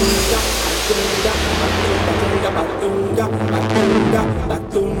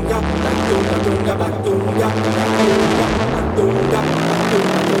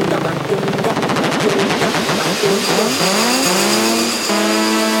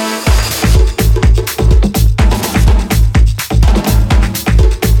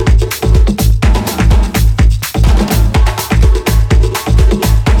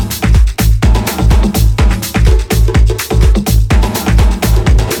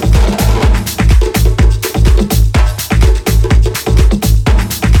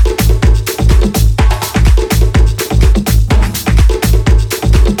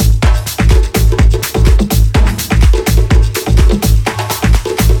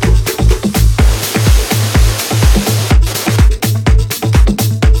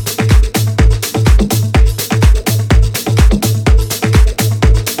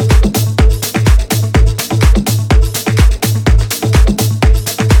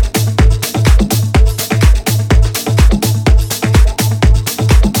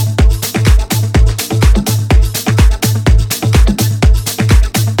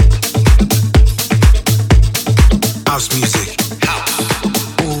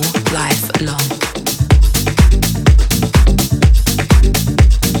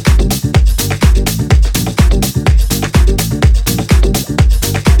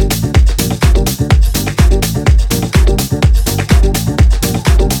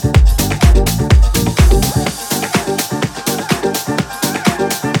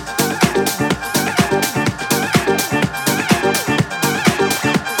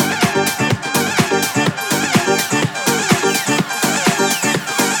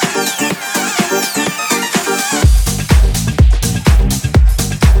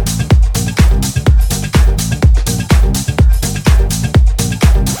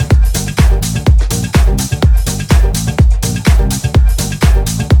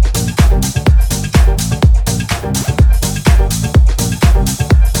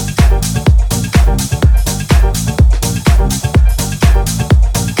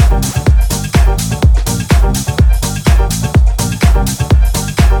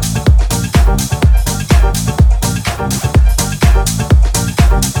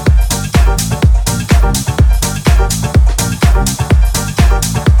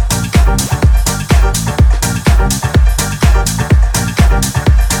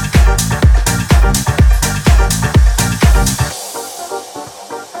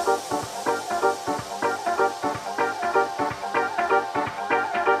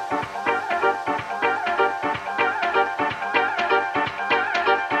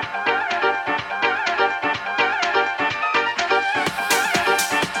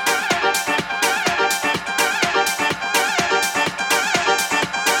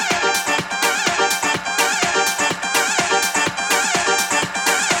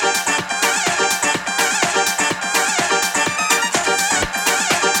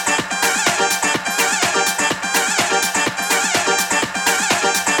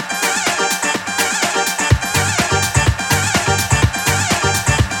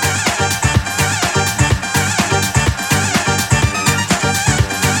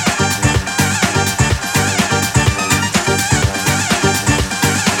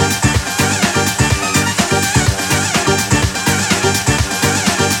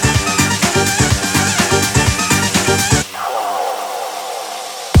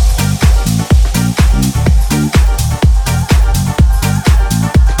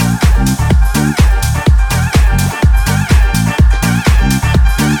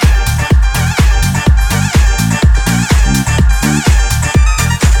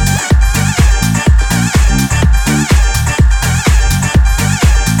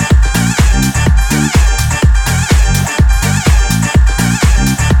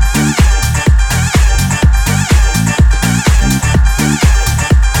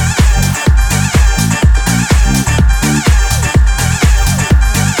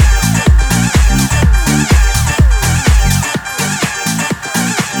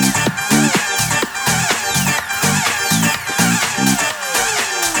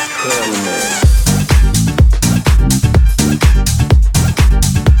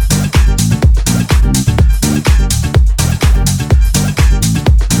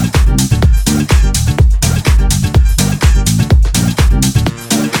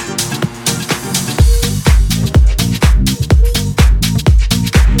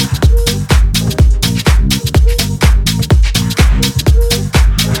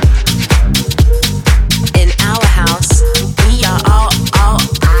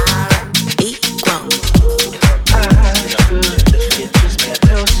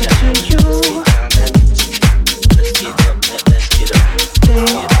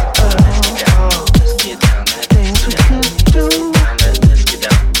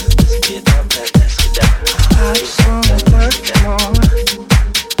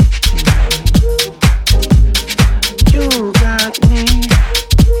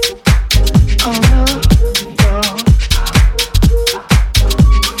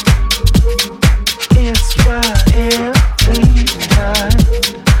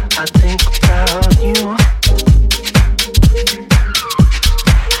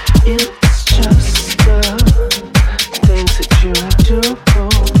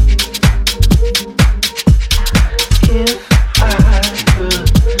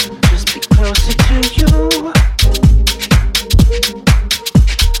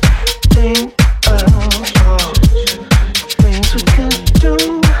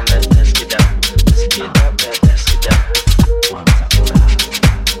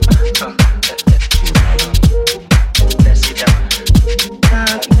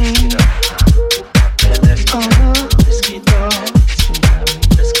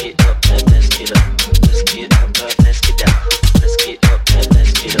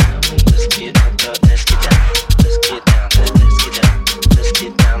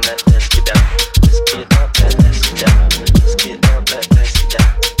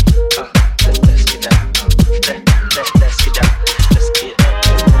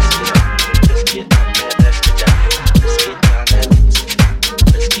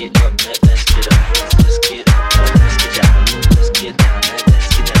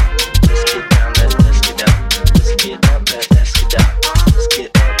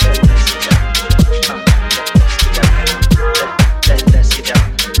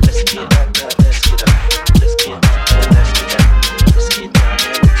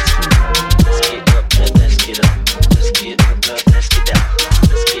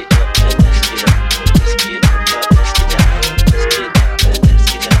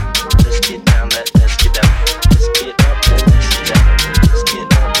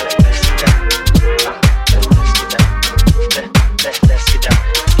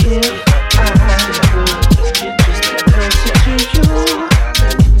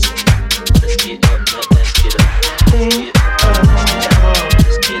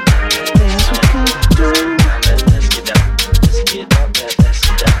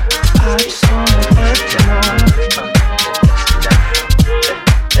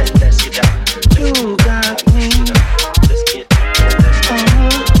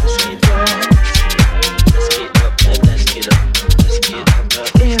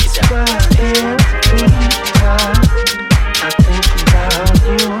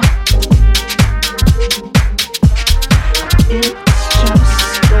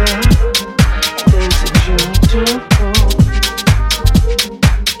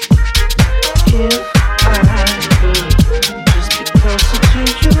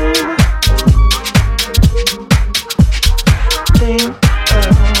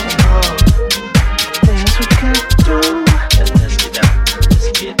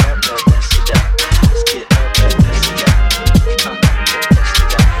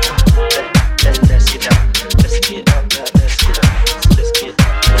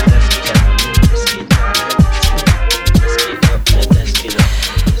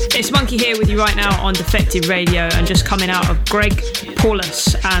 right now on Defected Radio, and just coming out of Greg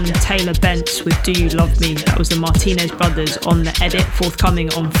Paulus and Taylor Bentz with Do You Love Me. That was the Martinez brothers on the edit,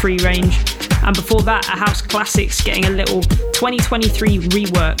 forthcoming on Free Range. And before that, a house classics getting a little 2023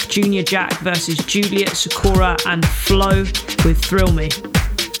 rework, Junior Jack versus Juliet Sakura and Flo with Thrill Me.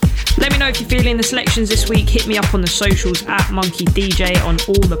 Let me know if you're feeling the selections this week. Hit me up on the socials at Monki DJ on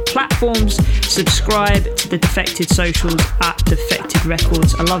all the platforms. Subscribe to the Defected socials at Defected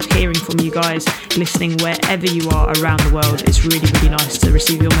Records. I love hearing from you guys, listening wherever you are around the world. It's really, really nice to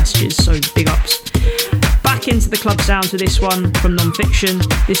receive your messages, so big ups. Back into the club sounds with this one from Non-Fiction.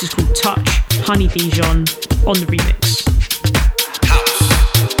 This is called Touch, Honey Dijon on the remix.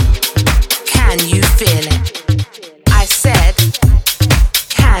 Can you feel it? I said,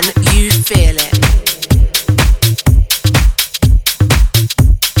 can you feel it?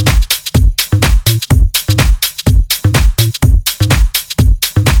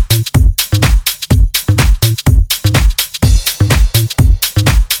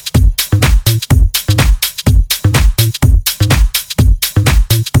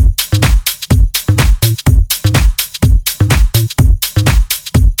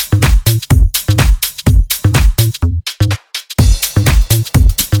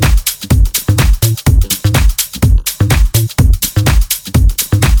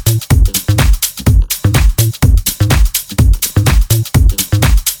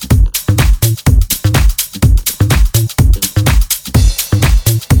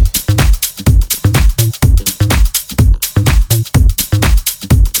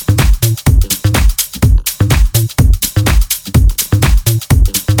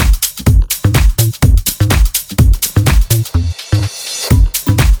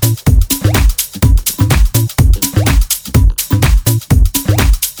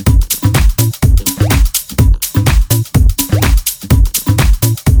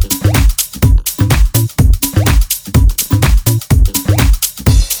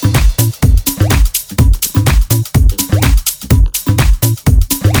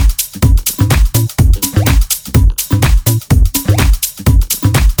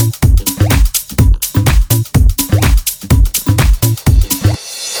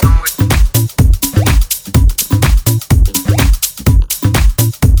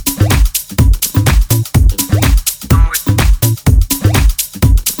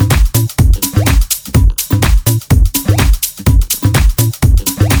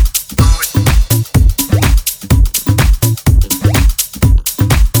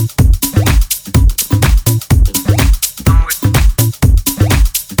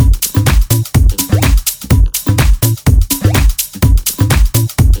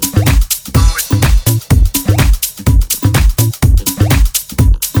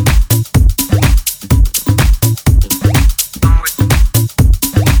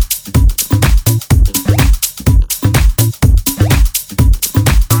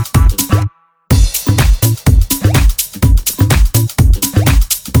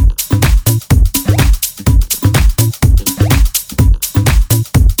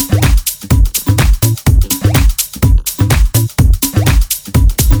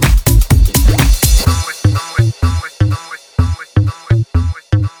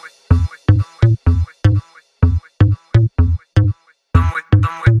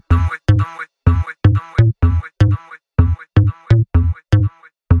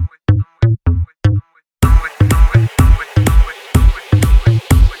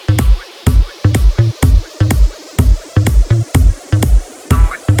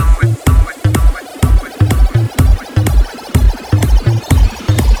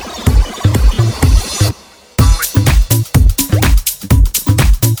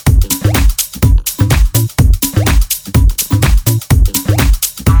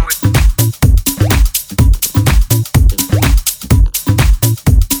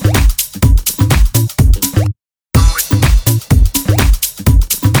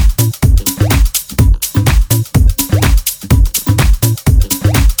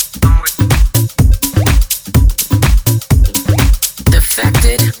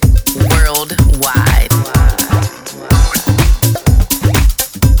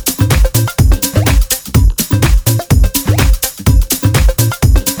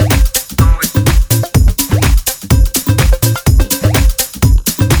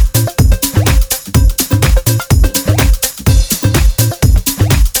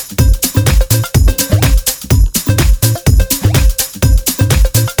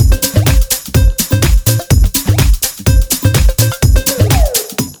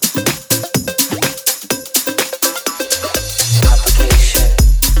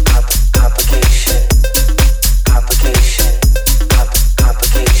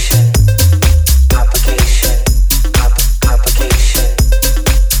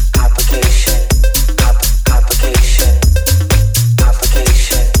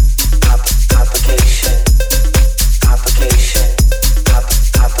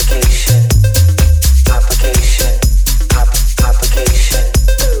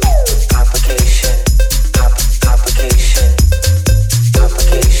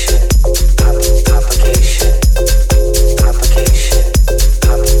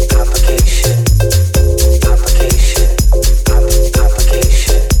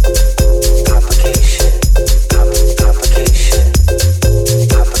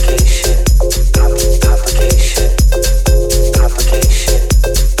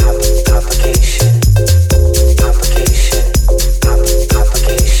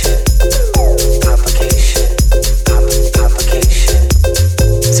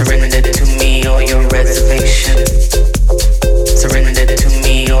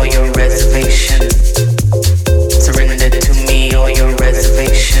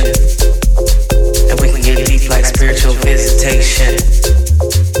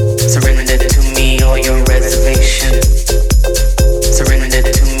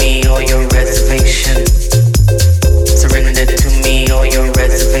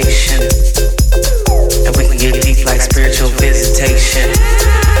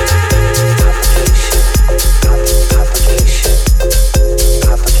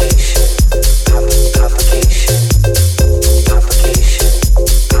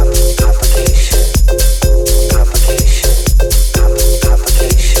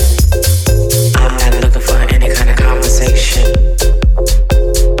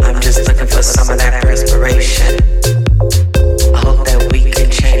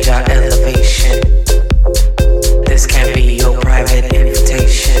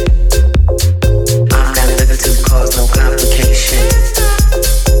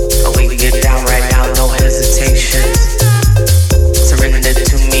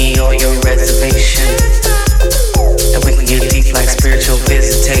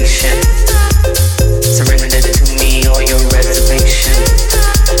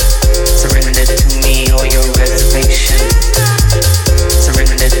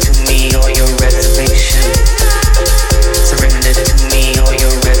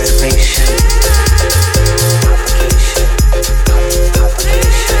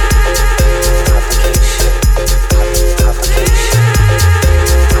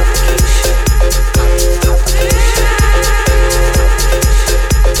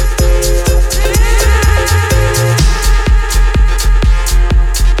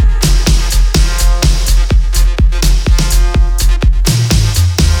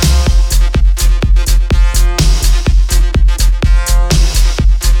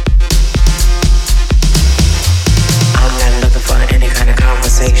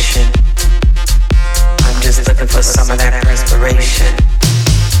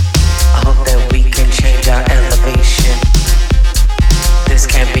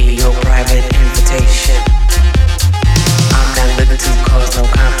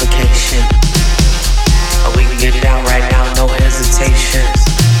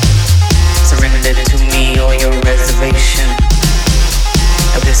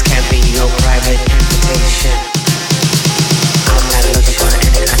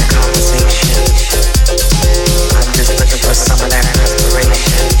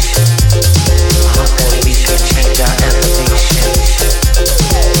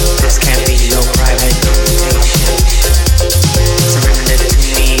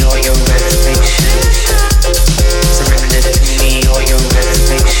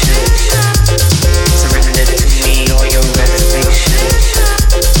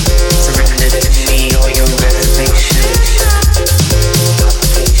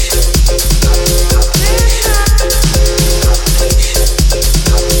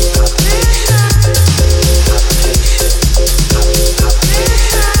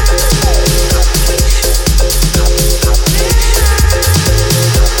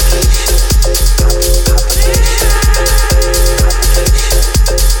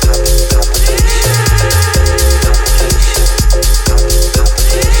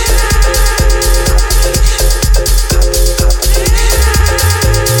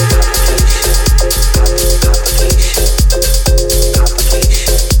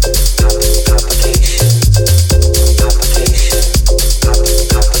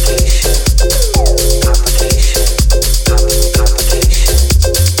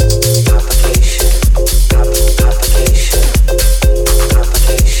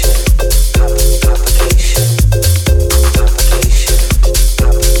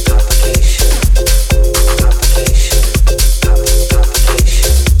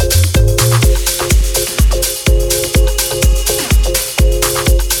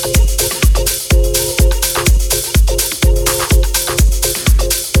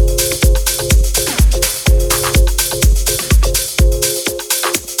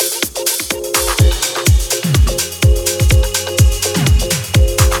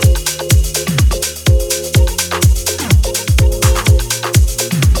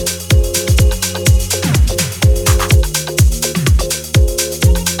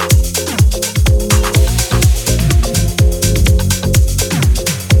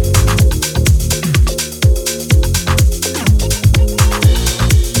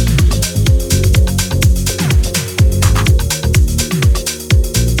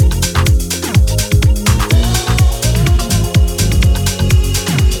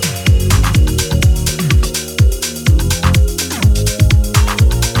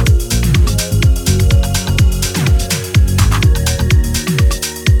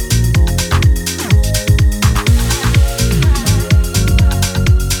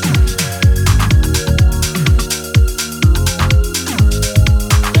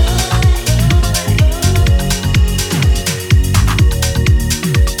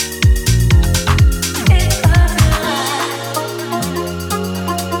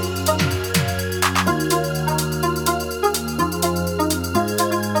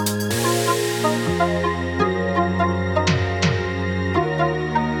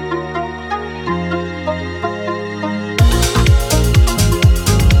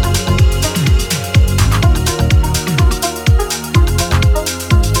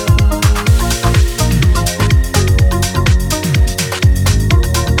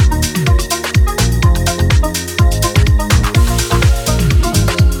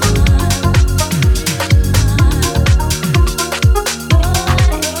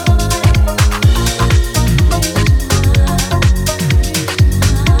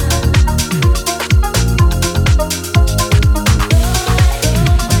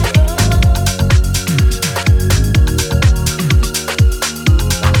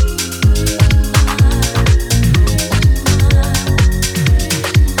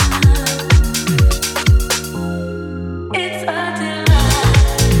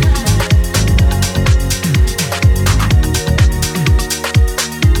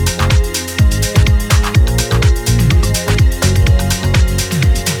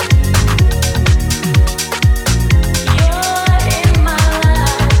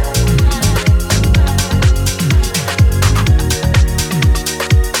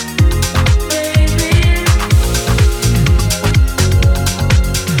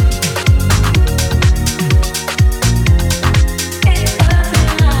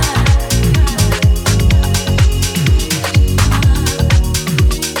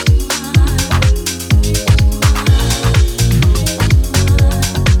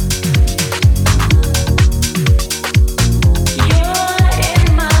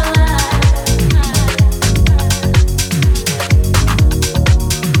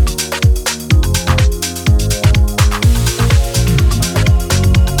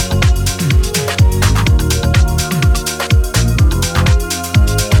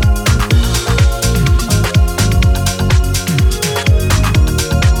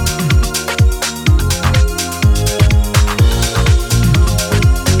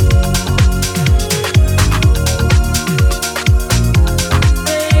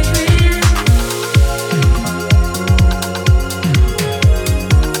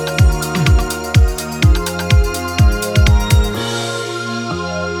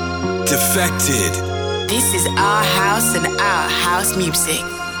 Defected. This is our house and our house music.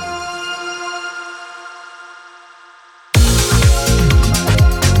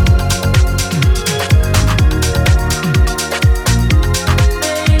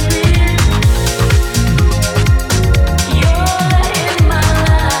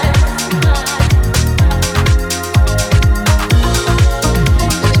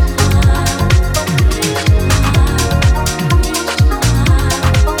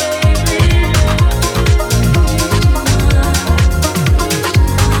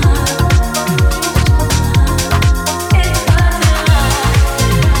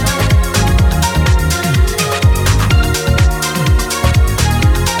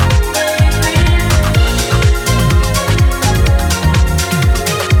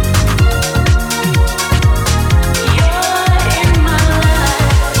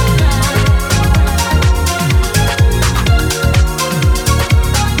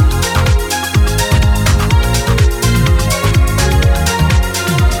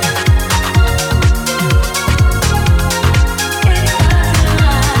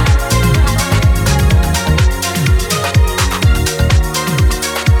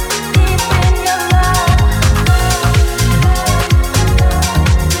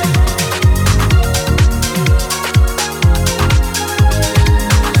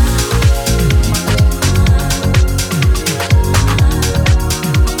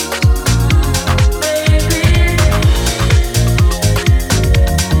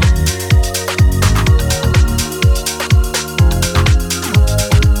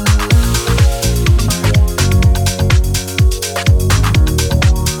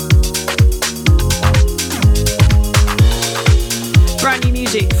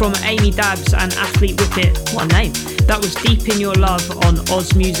 From Amy Dabbs and Athlete Whippet, what a name. That was Deep in Your Love on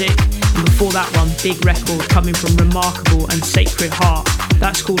Oz Music, and before that one, big record coming from Remarkable and Sacred Heart.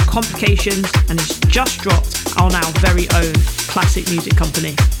 That's called Complications and it's just dropped on our very own Classic Music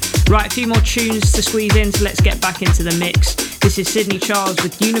Company. Right, a few more tunes to squeeze in, so let's get back into the mix. This is Sydney Charles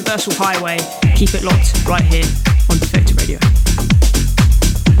with Universal Highway. Keep it locked right here on Defected Radio.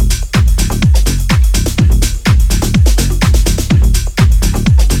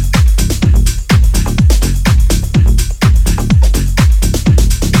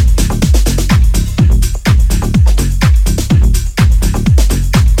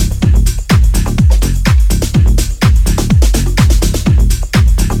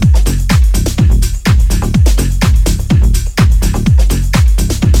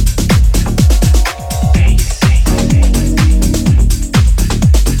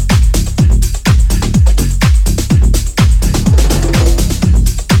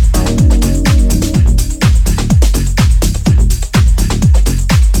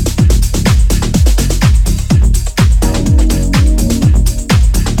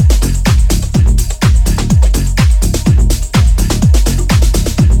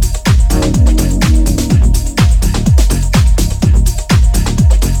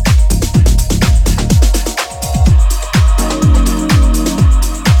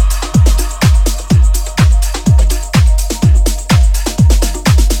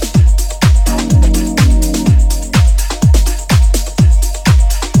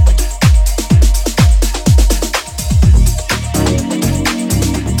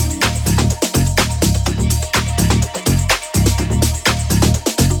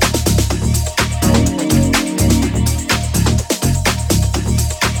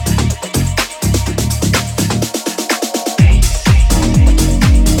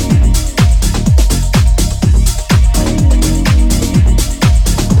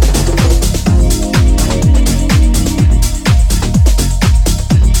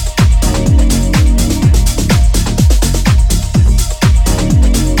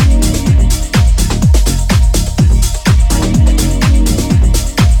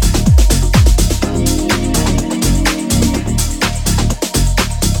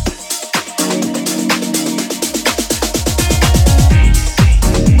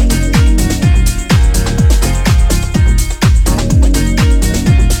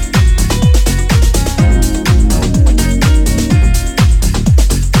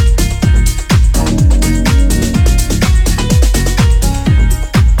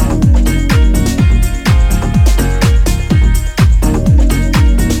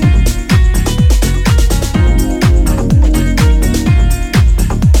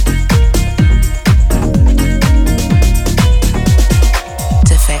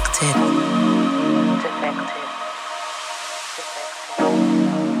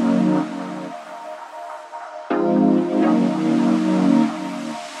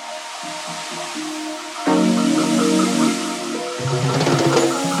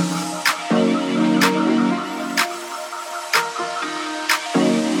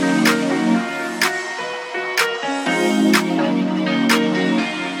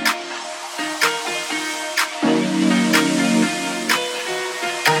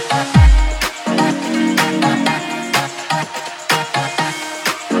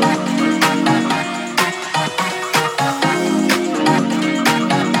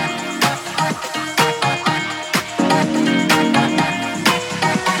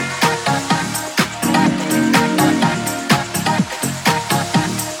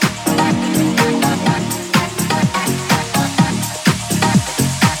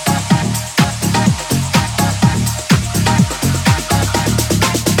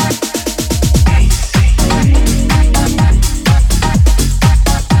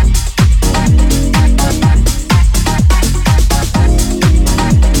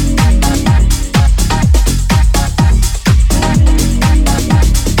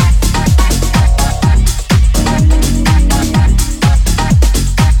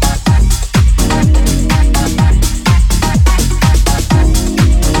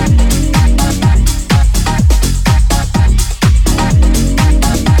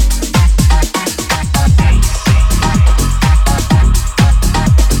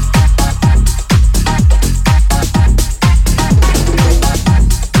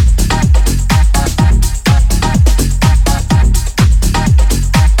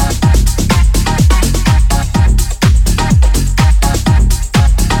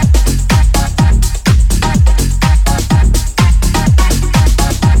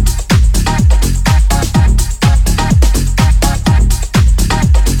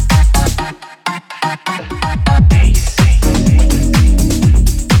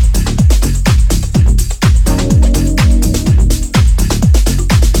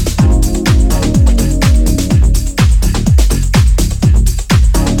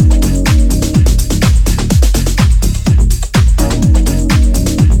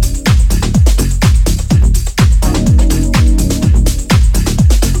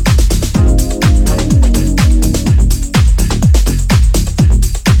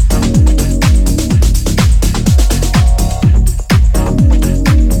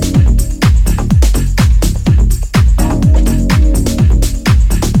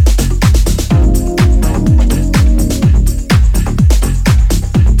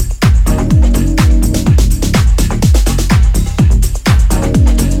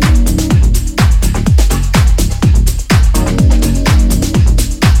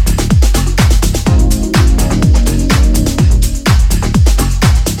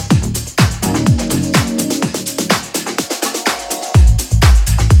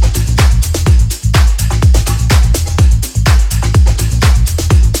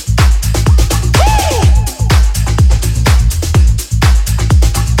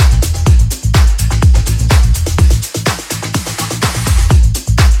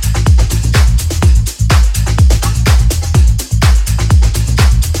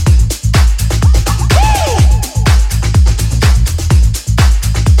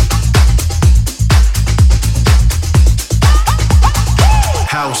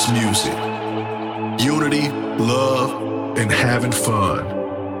 house music. Unity, love, and having fun.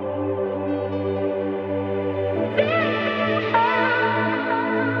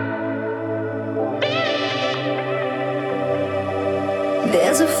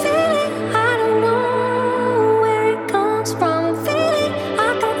 There's a feeling, I don't know where it comes from, a feeling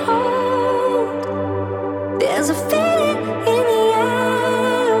I can hold. There's a feeling in the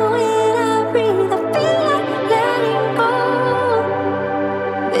air when I breathe, I feel like letting go.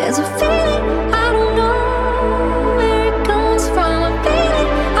 There's a feeling, I don't know where it comes from, a feeling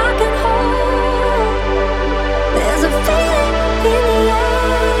I can hold. There's a feeling in the air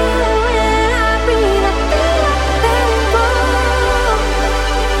when I breathe, I feel like letting go.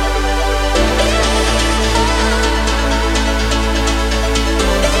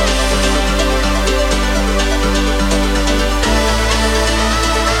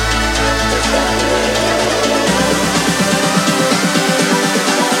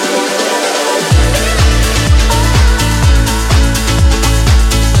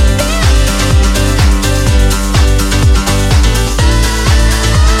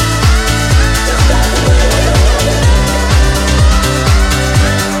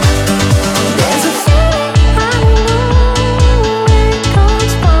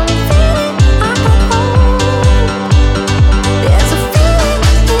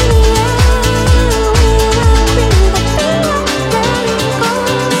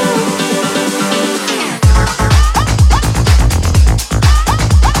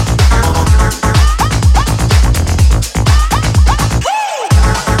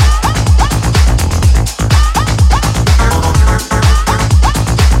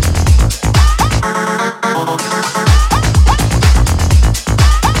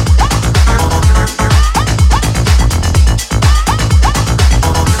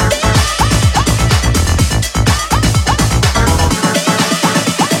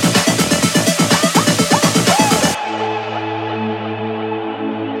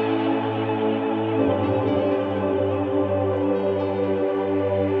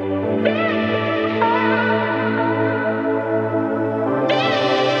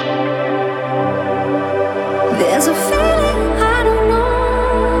 There's a feeling, I don't know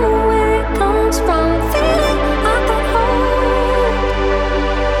where it comes from, a feeling I can hold.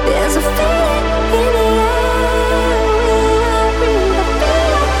 There's a feeling in the air when I breathe, I feel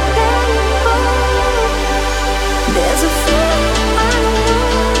like letting go. There's a feeling, I don't know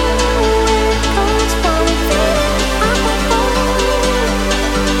where it comes from, a feeling I can hold.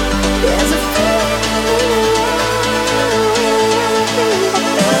 There's a feeling in the air when I breathe, I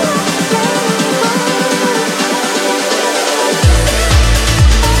feel like letting go.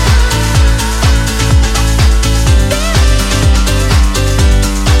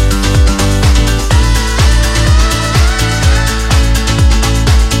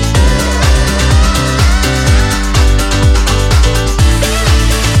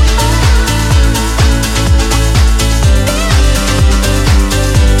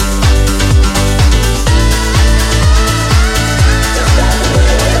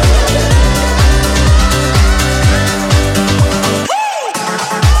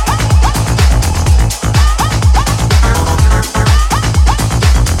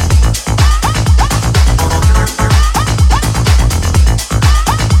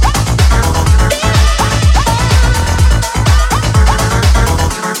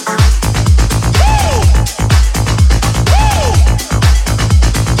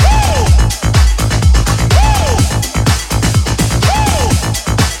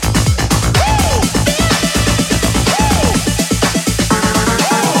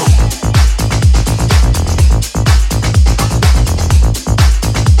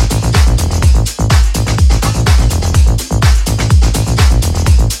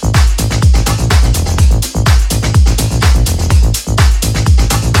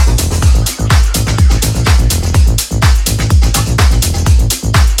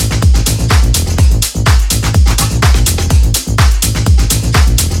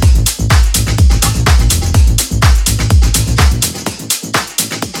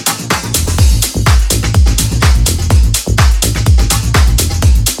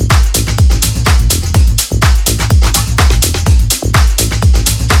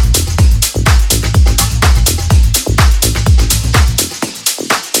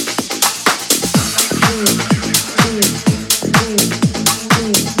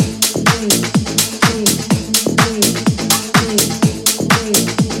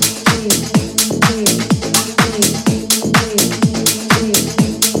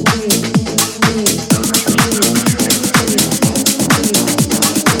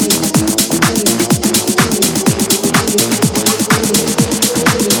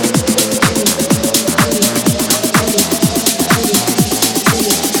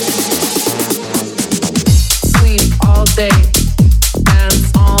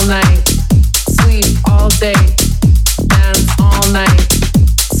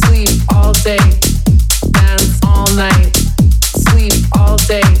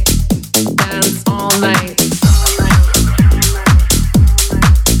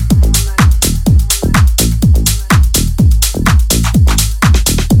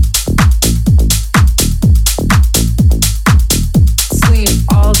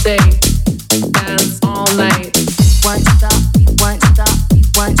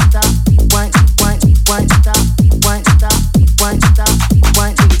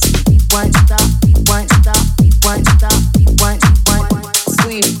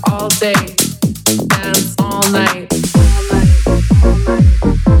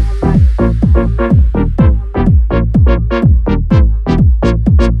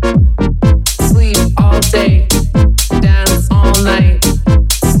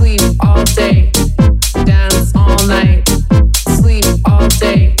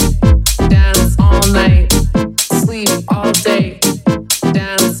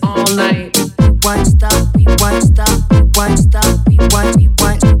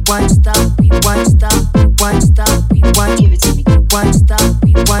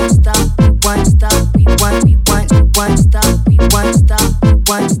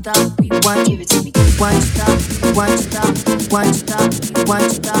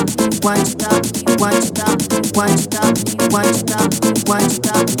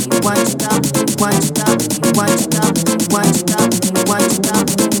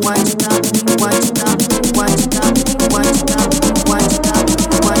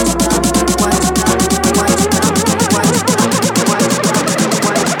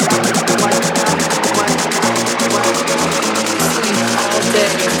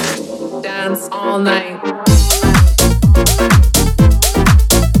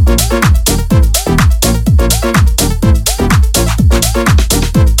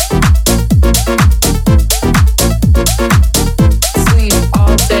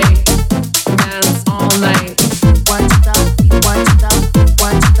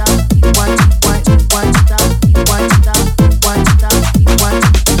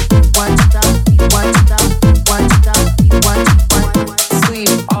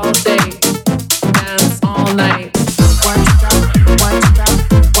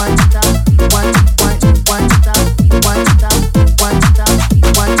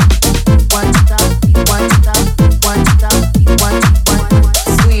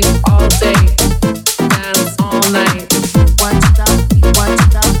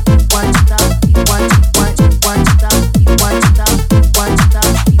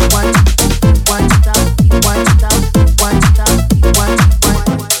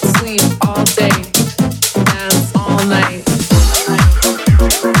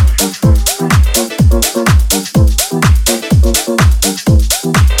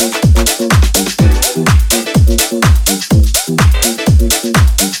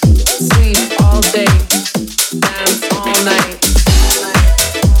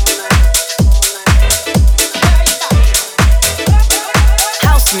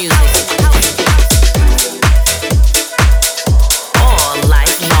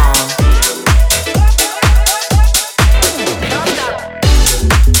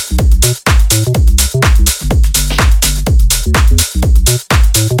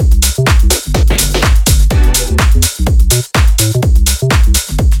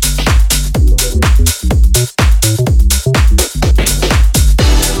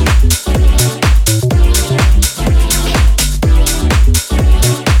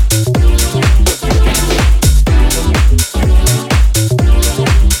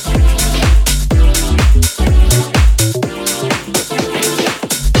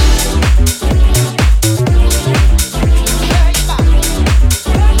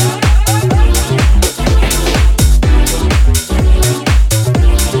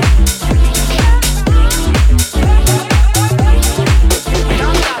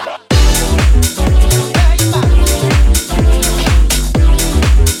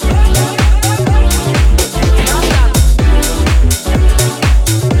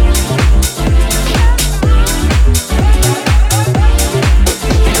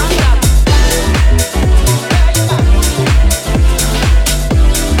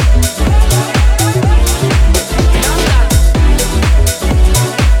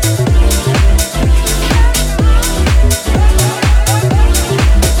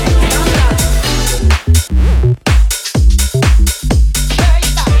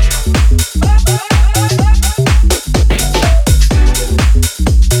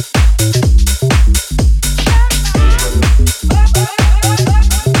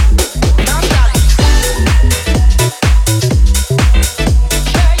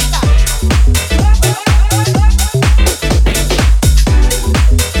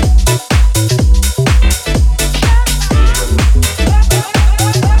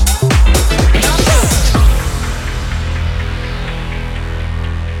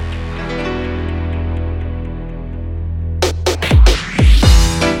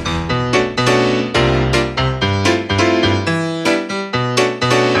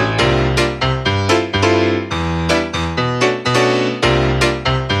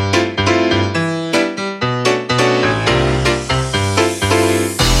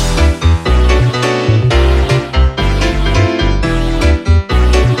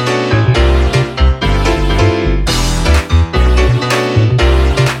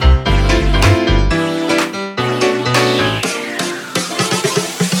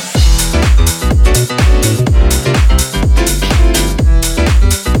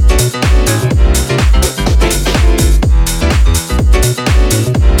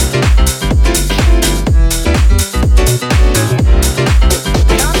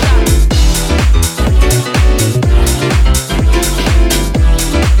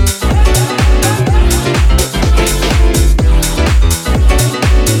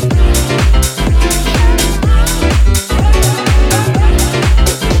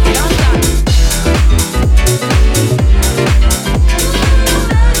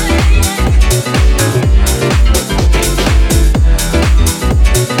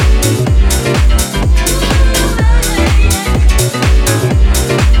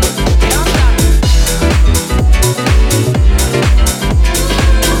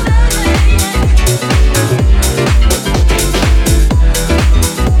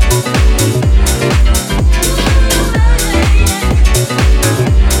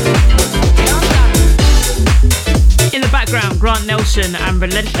 Grant Nelson and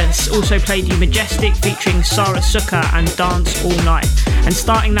Relentless also played you Majestic featuring Sarah Sukkah and Dance All Night. And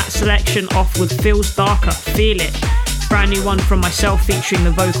starting that selection off with Feels Darker, Feel It. Brand new one from myself featuring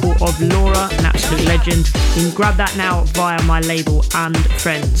the vocal of Lau.ra, an absolute legend. You can grab that now via my label And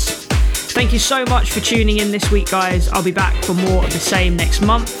Friends. Thank you so much for tuning in this week, guys. I'll be back for more of the same next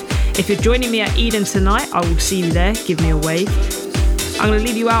month. If you're joining me at Eden tonight, I will see you there. Give me a wave. I'm going to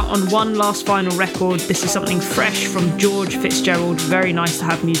leave you out on one last final record. This is something fresh from George Fitzgerald. Very nice to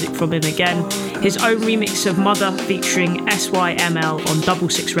have music from him again. His own remix of Mother featuring SYML on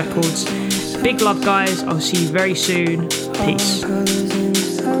 66 Records. Big love, guys. I'll see you very soon. Peace.